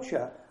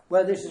culture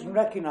where this isn't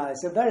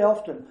recognised. So very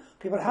often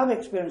people have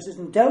experiences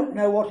and don't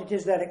know what it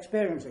is they're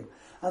experiencing.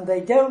 And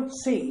they don't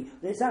see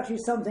that it's actually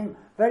something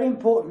very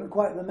important and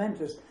quite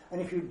momentous.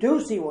 And if you do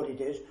see what it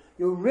is,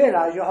 you'll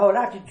realise your whole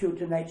attitude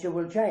to nature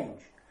will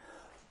change.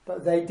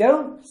 But they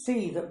don't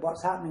see that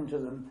what's happening to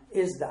them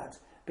is that,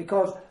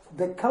 because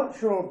the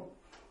cultural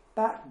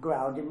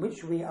background in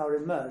which we are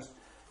immersed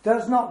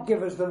does not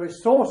give us the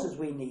resources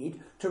we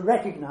need to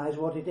recognise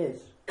what it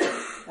is.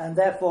 And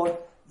therefore,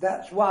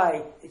 that's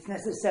why it's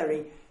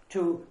necessary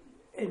to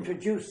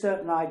introduce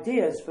certain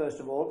ideas, first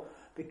of all,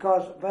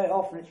 because very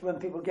often it's when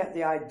people get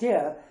the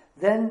idea,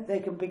 then they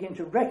can begin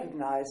to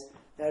recognise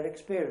their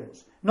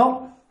experience.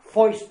 Not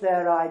foist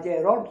their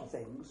idea onto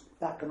things,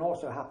 that can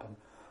also happen,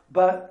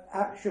 but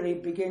actually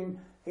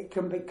it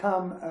can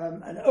become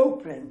an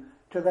opening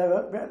to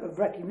their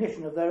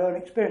recognition of their own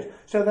experience.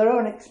 So their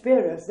own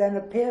experience then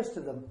appears to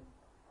them.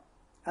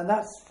 And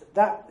that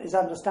is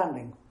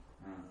understanding.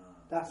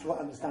 That's what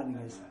understanding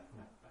is.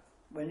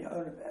 When your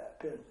own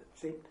appearance,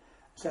 see?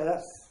 So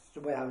that's the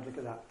way I would look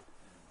at that.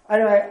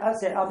 Anyway,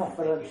 that's it. I'm off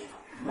for lunch.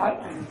 Can I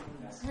have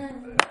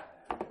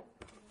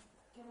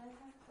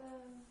the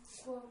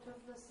quote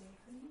of the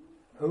symphony?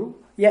 Who?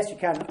 Yes, you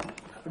can.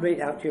 I'll read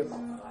it out to you.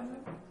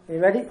 Are you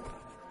ready?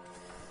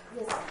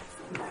 Yes.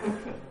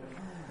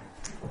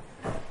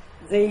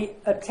 The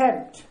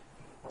attempt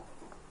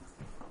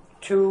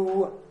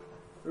to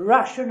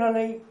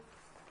rationally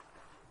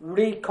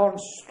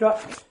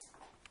reconstruct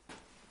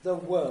the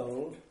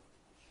world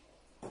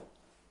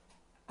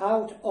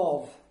out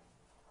of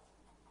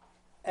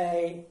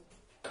a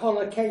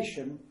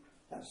collocation,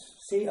 that's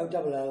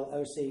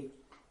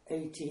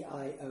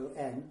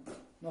C-O-L-L-O-C-A-T-I-O-N,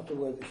 not a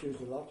word that's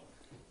used a lot,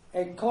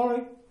 a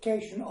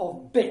collocation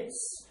of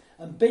bits,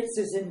 and bits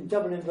is in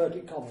double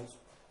inverted commas,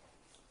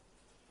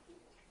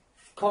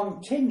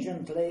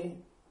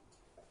 contingently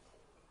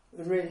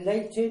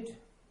related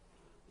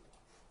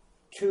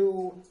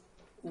to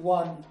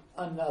one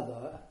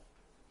another,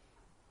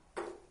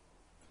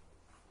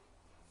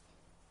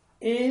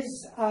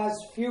 is as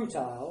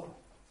futile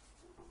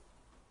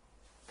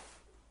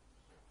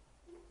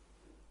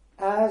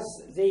as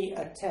the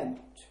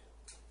attempt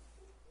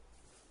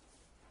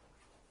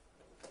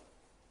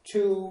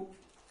to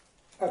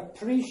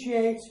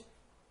appreciate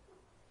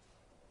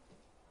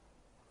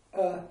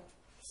a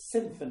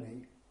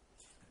symphony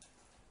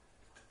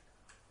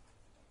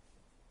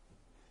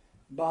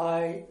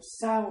by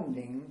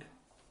sounding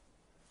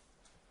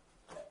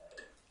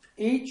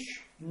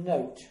each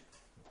note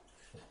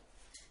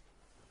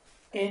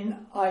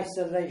in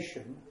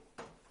isolation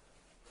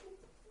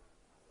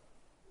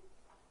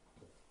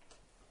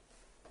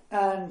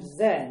and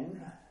then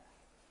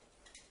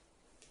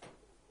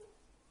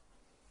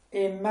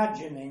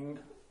imagining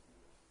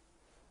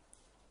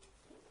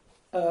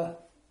a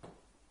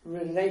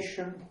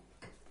relation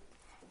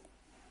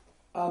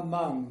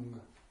among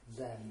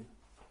them.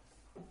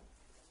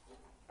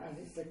 And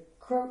it's a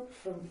quote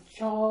from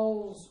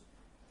Charles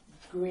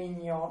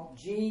Guignon,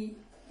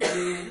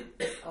 G-U-I-G-N-O-N,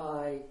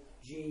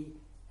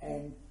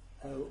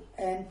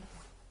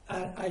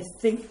 and I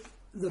think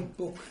the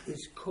book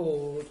is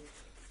called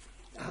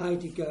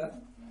Heidegger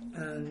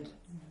and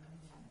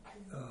I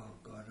don't know.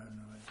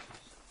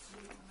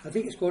 I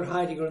think it's called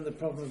Heidegger and the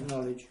Problem of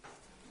Knowledge.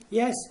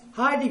 Yes,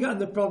 Heidegger and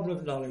the Problem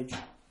of Knowledge.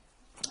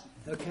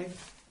 Okay.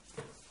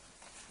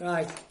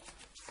 Right.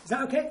 Is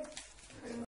that okay?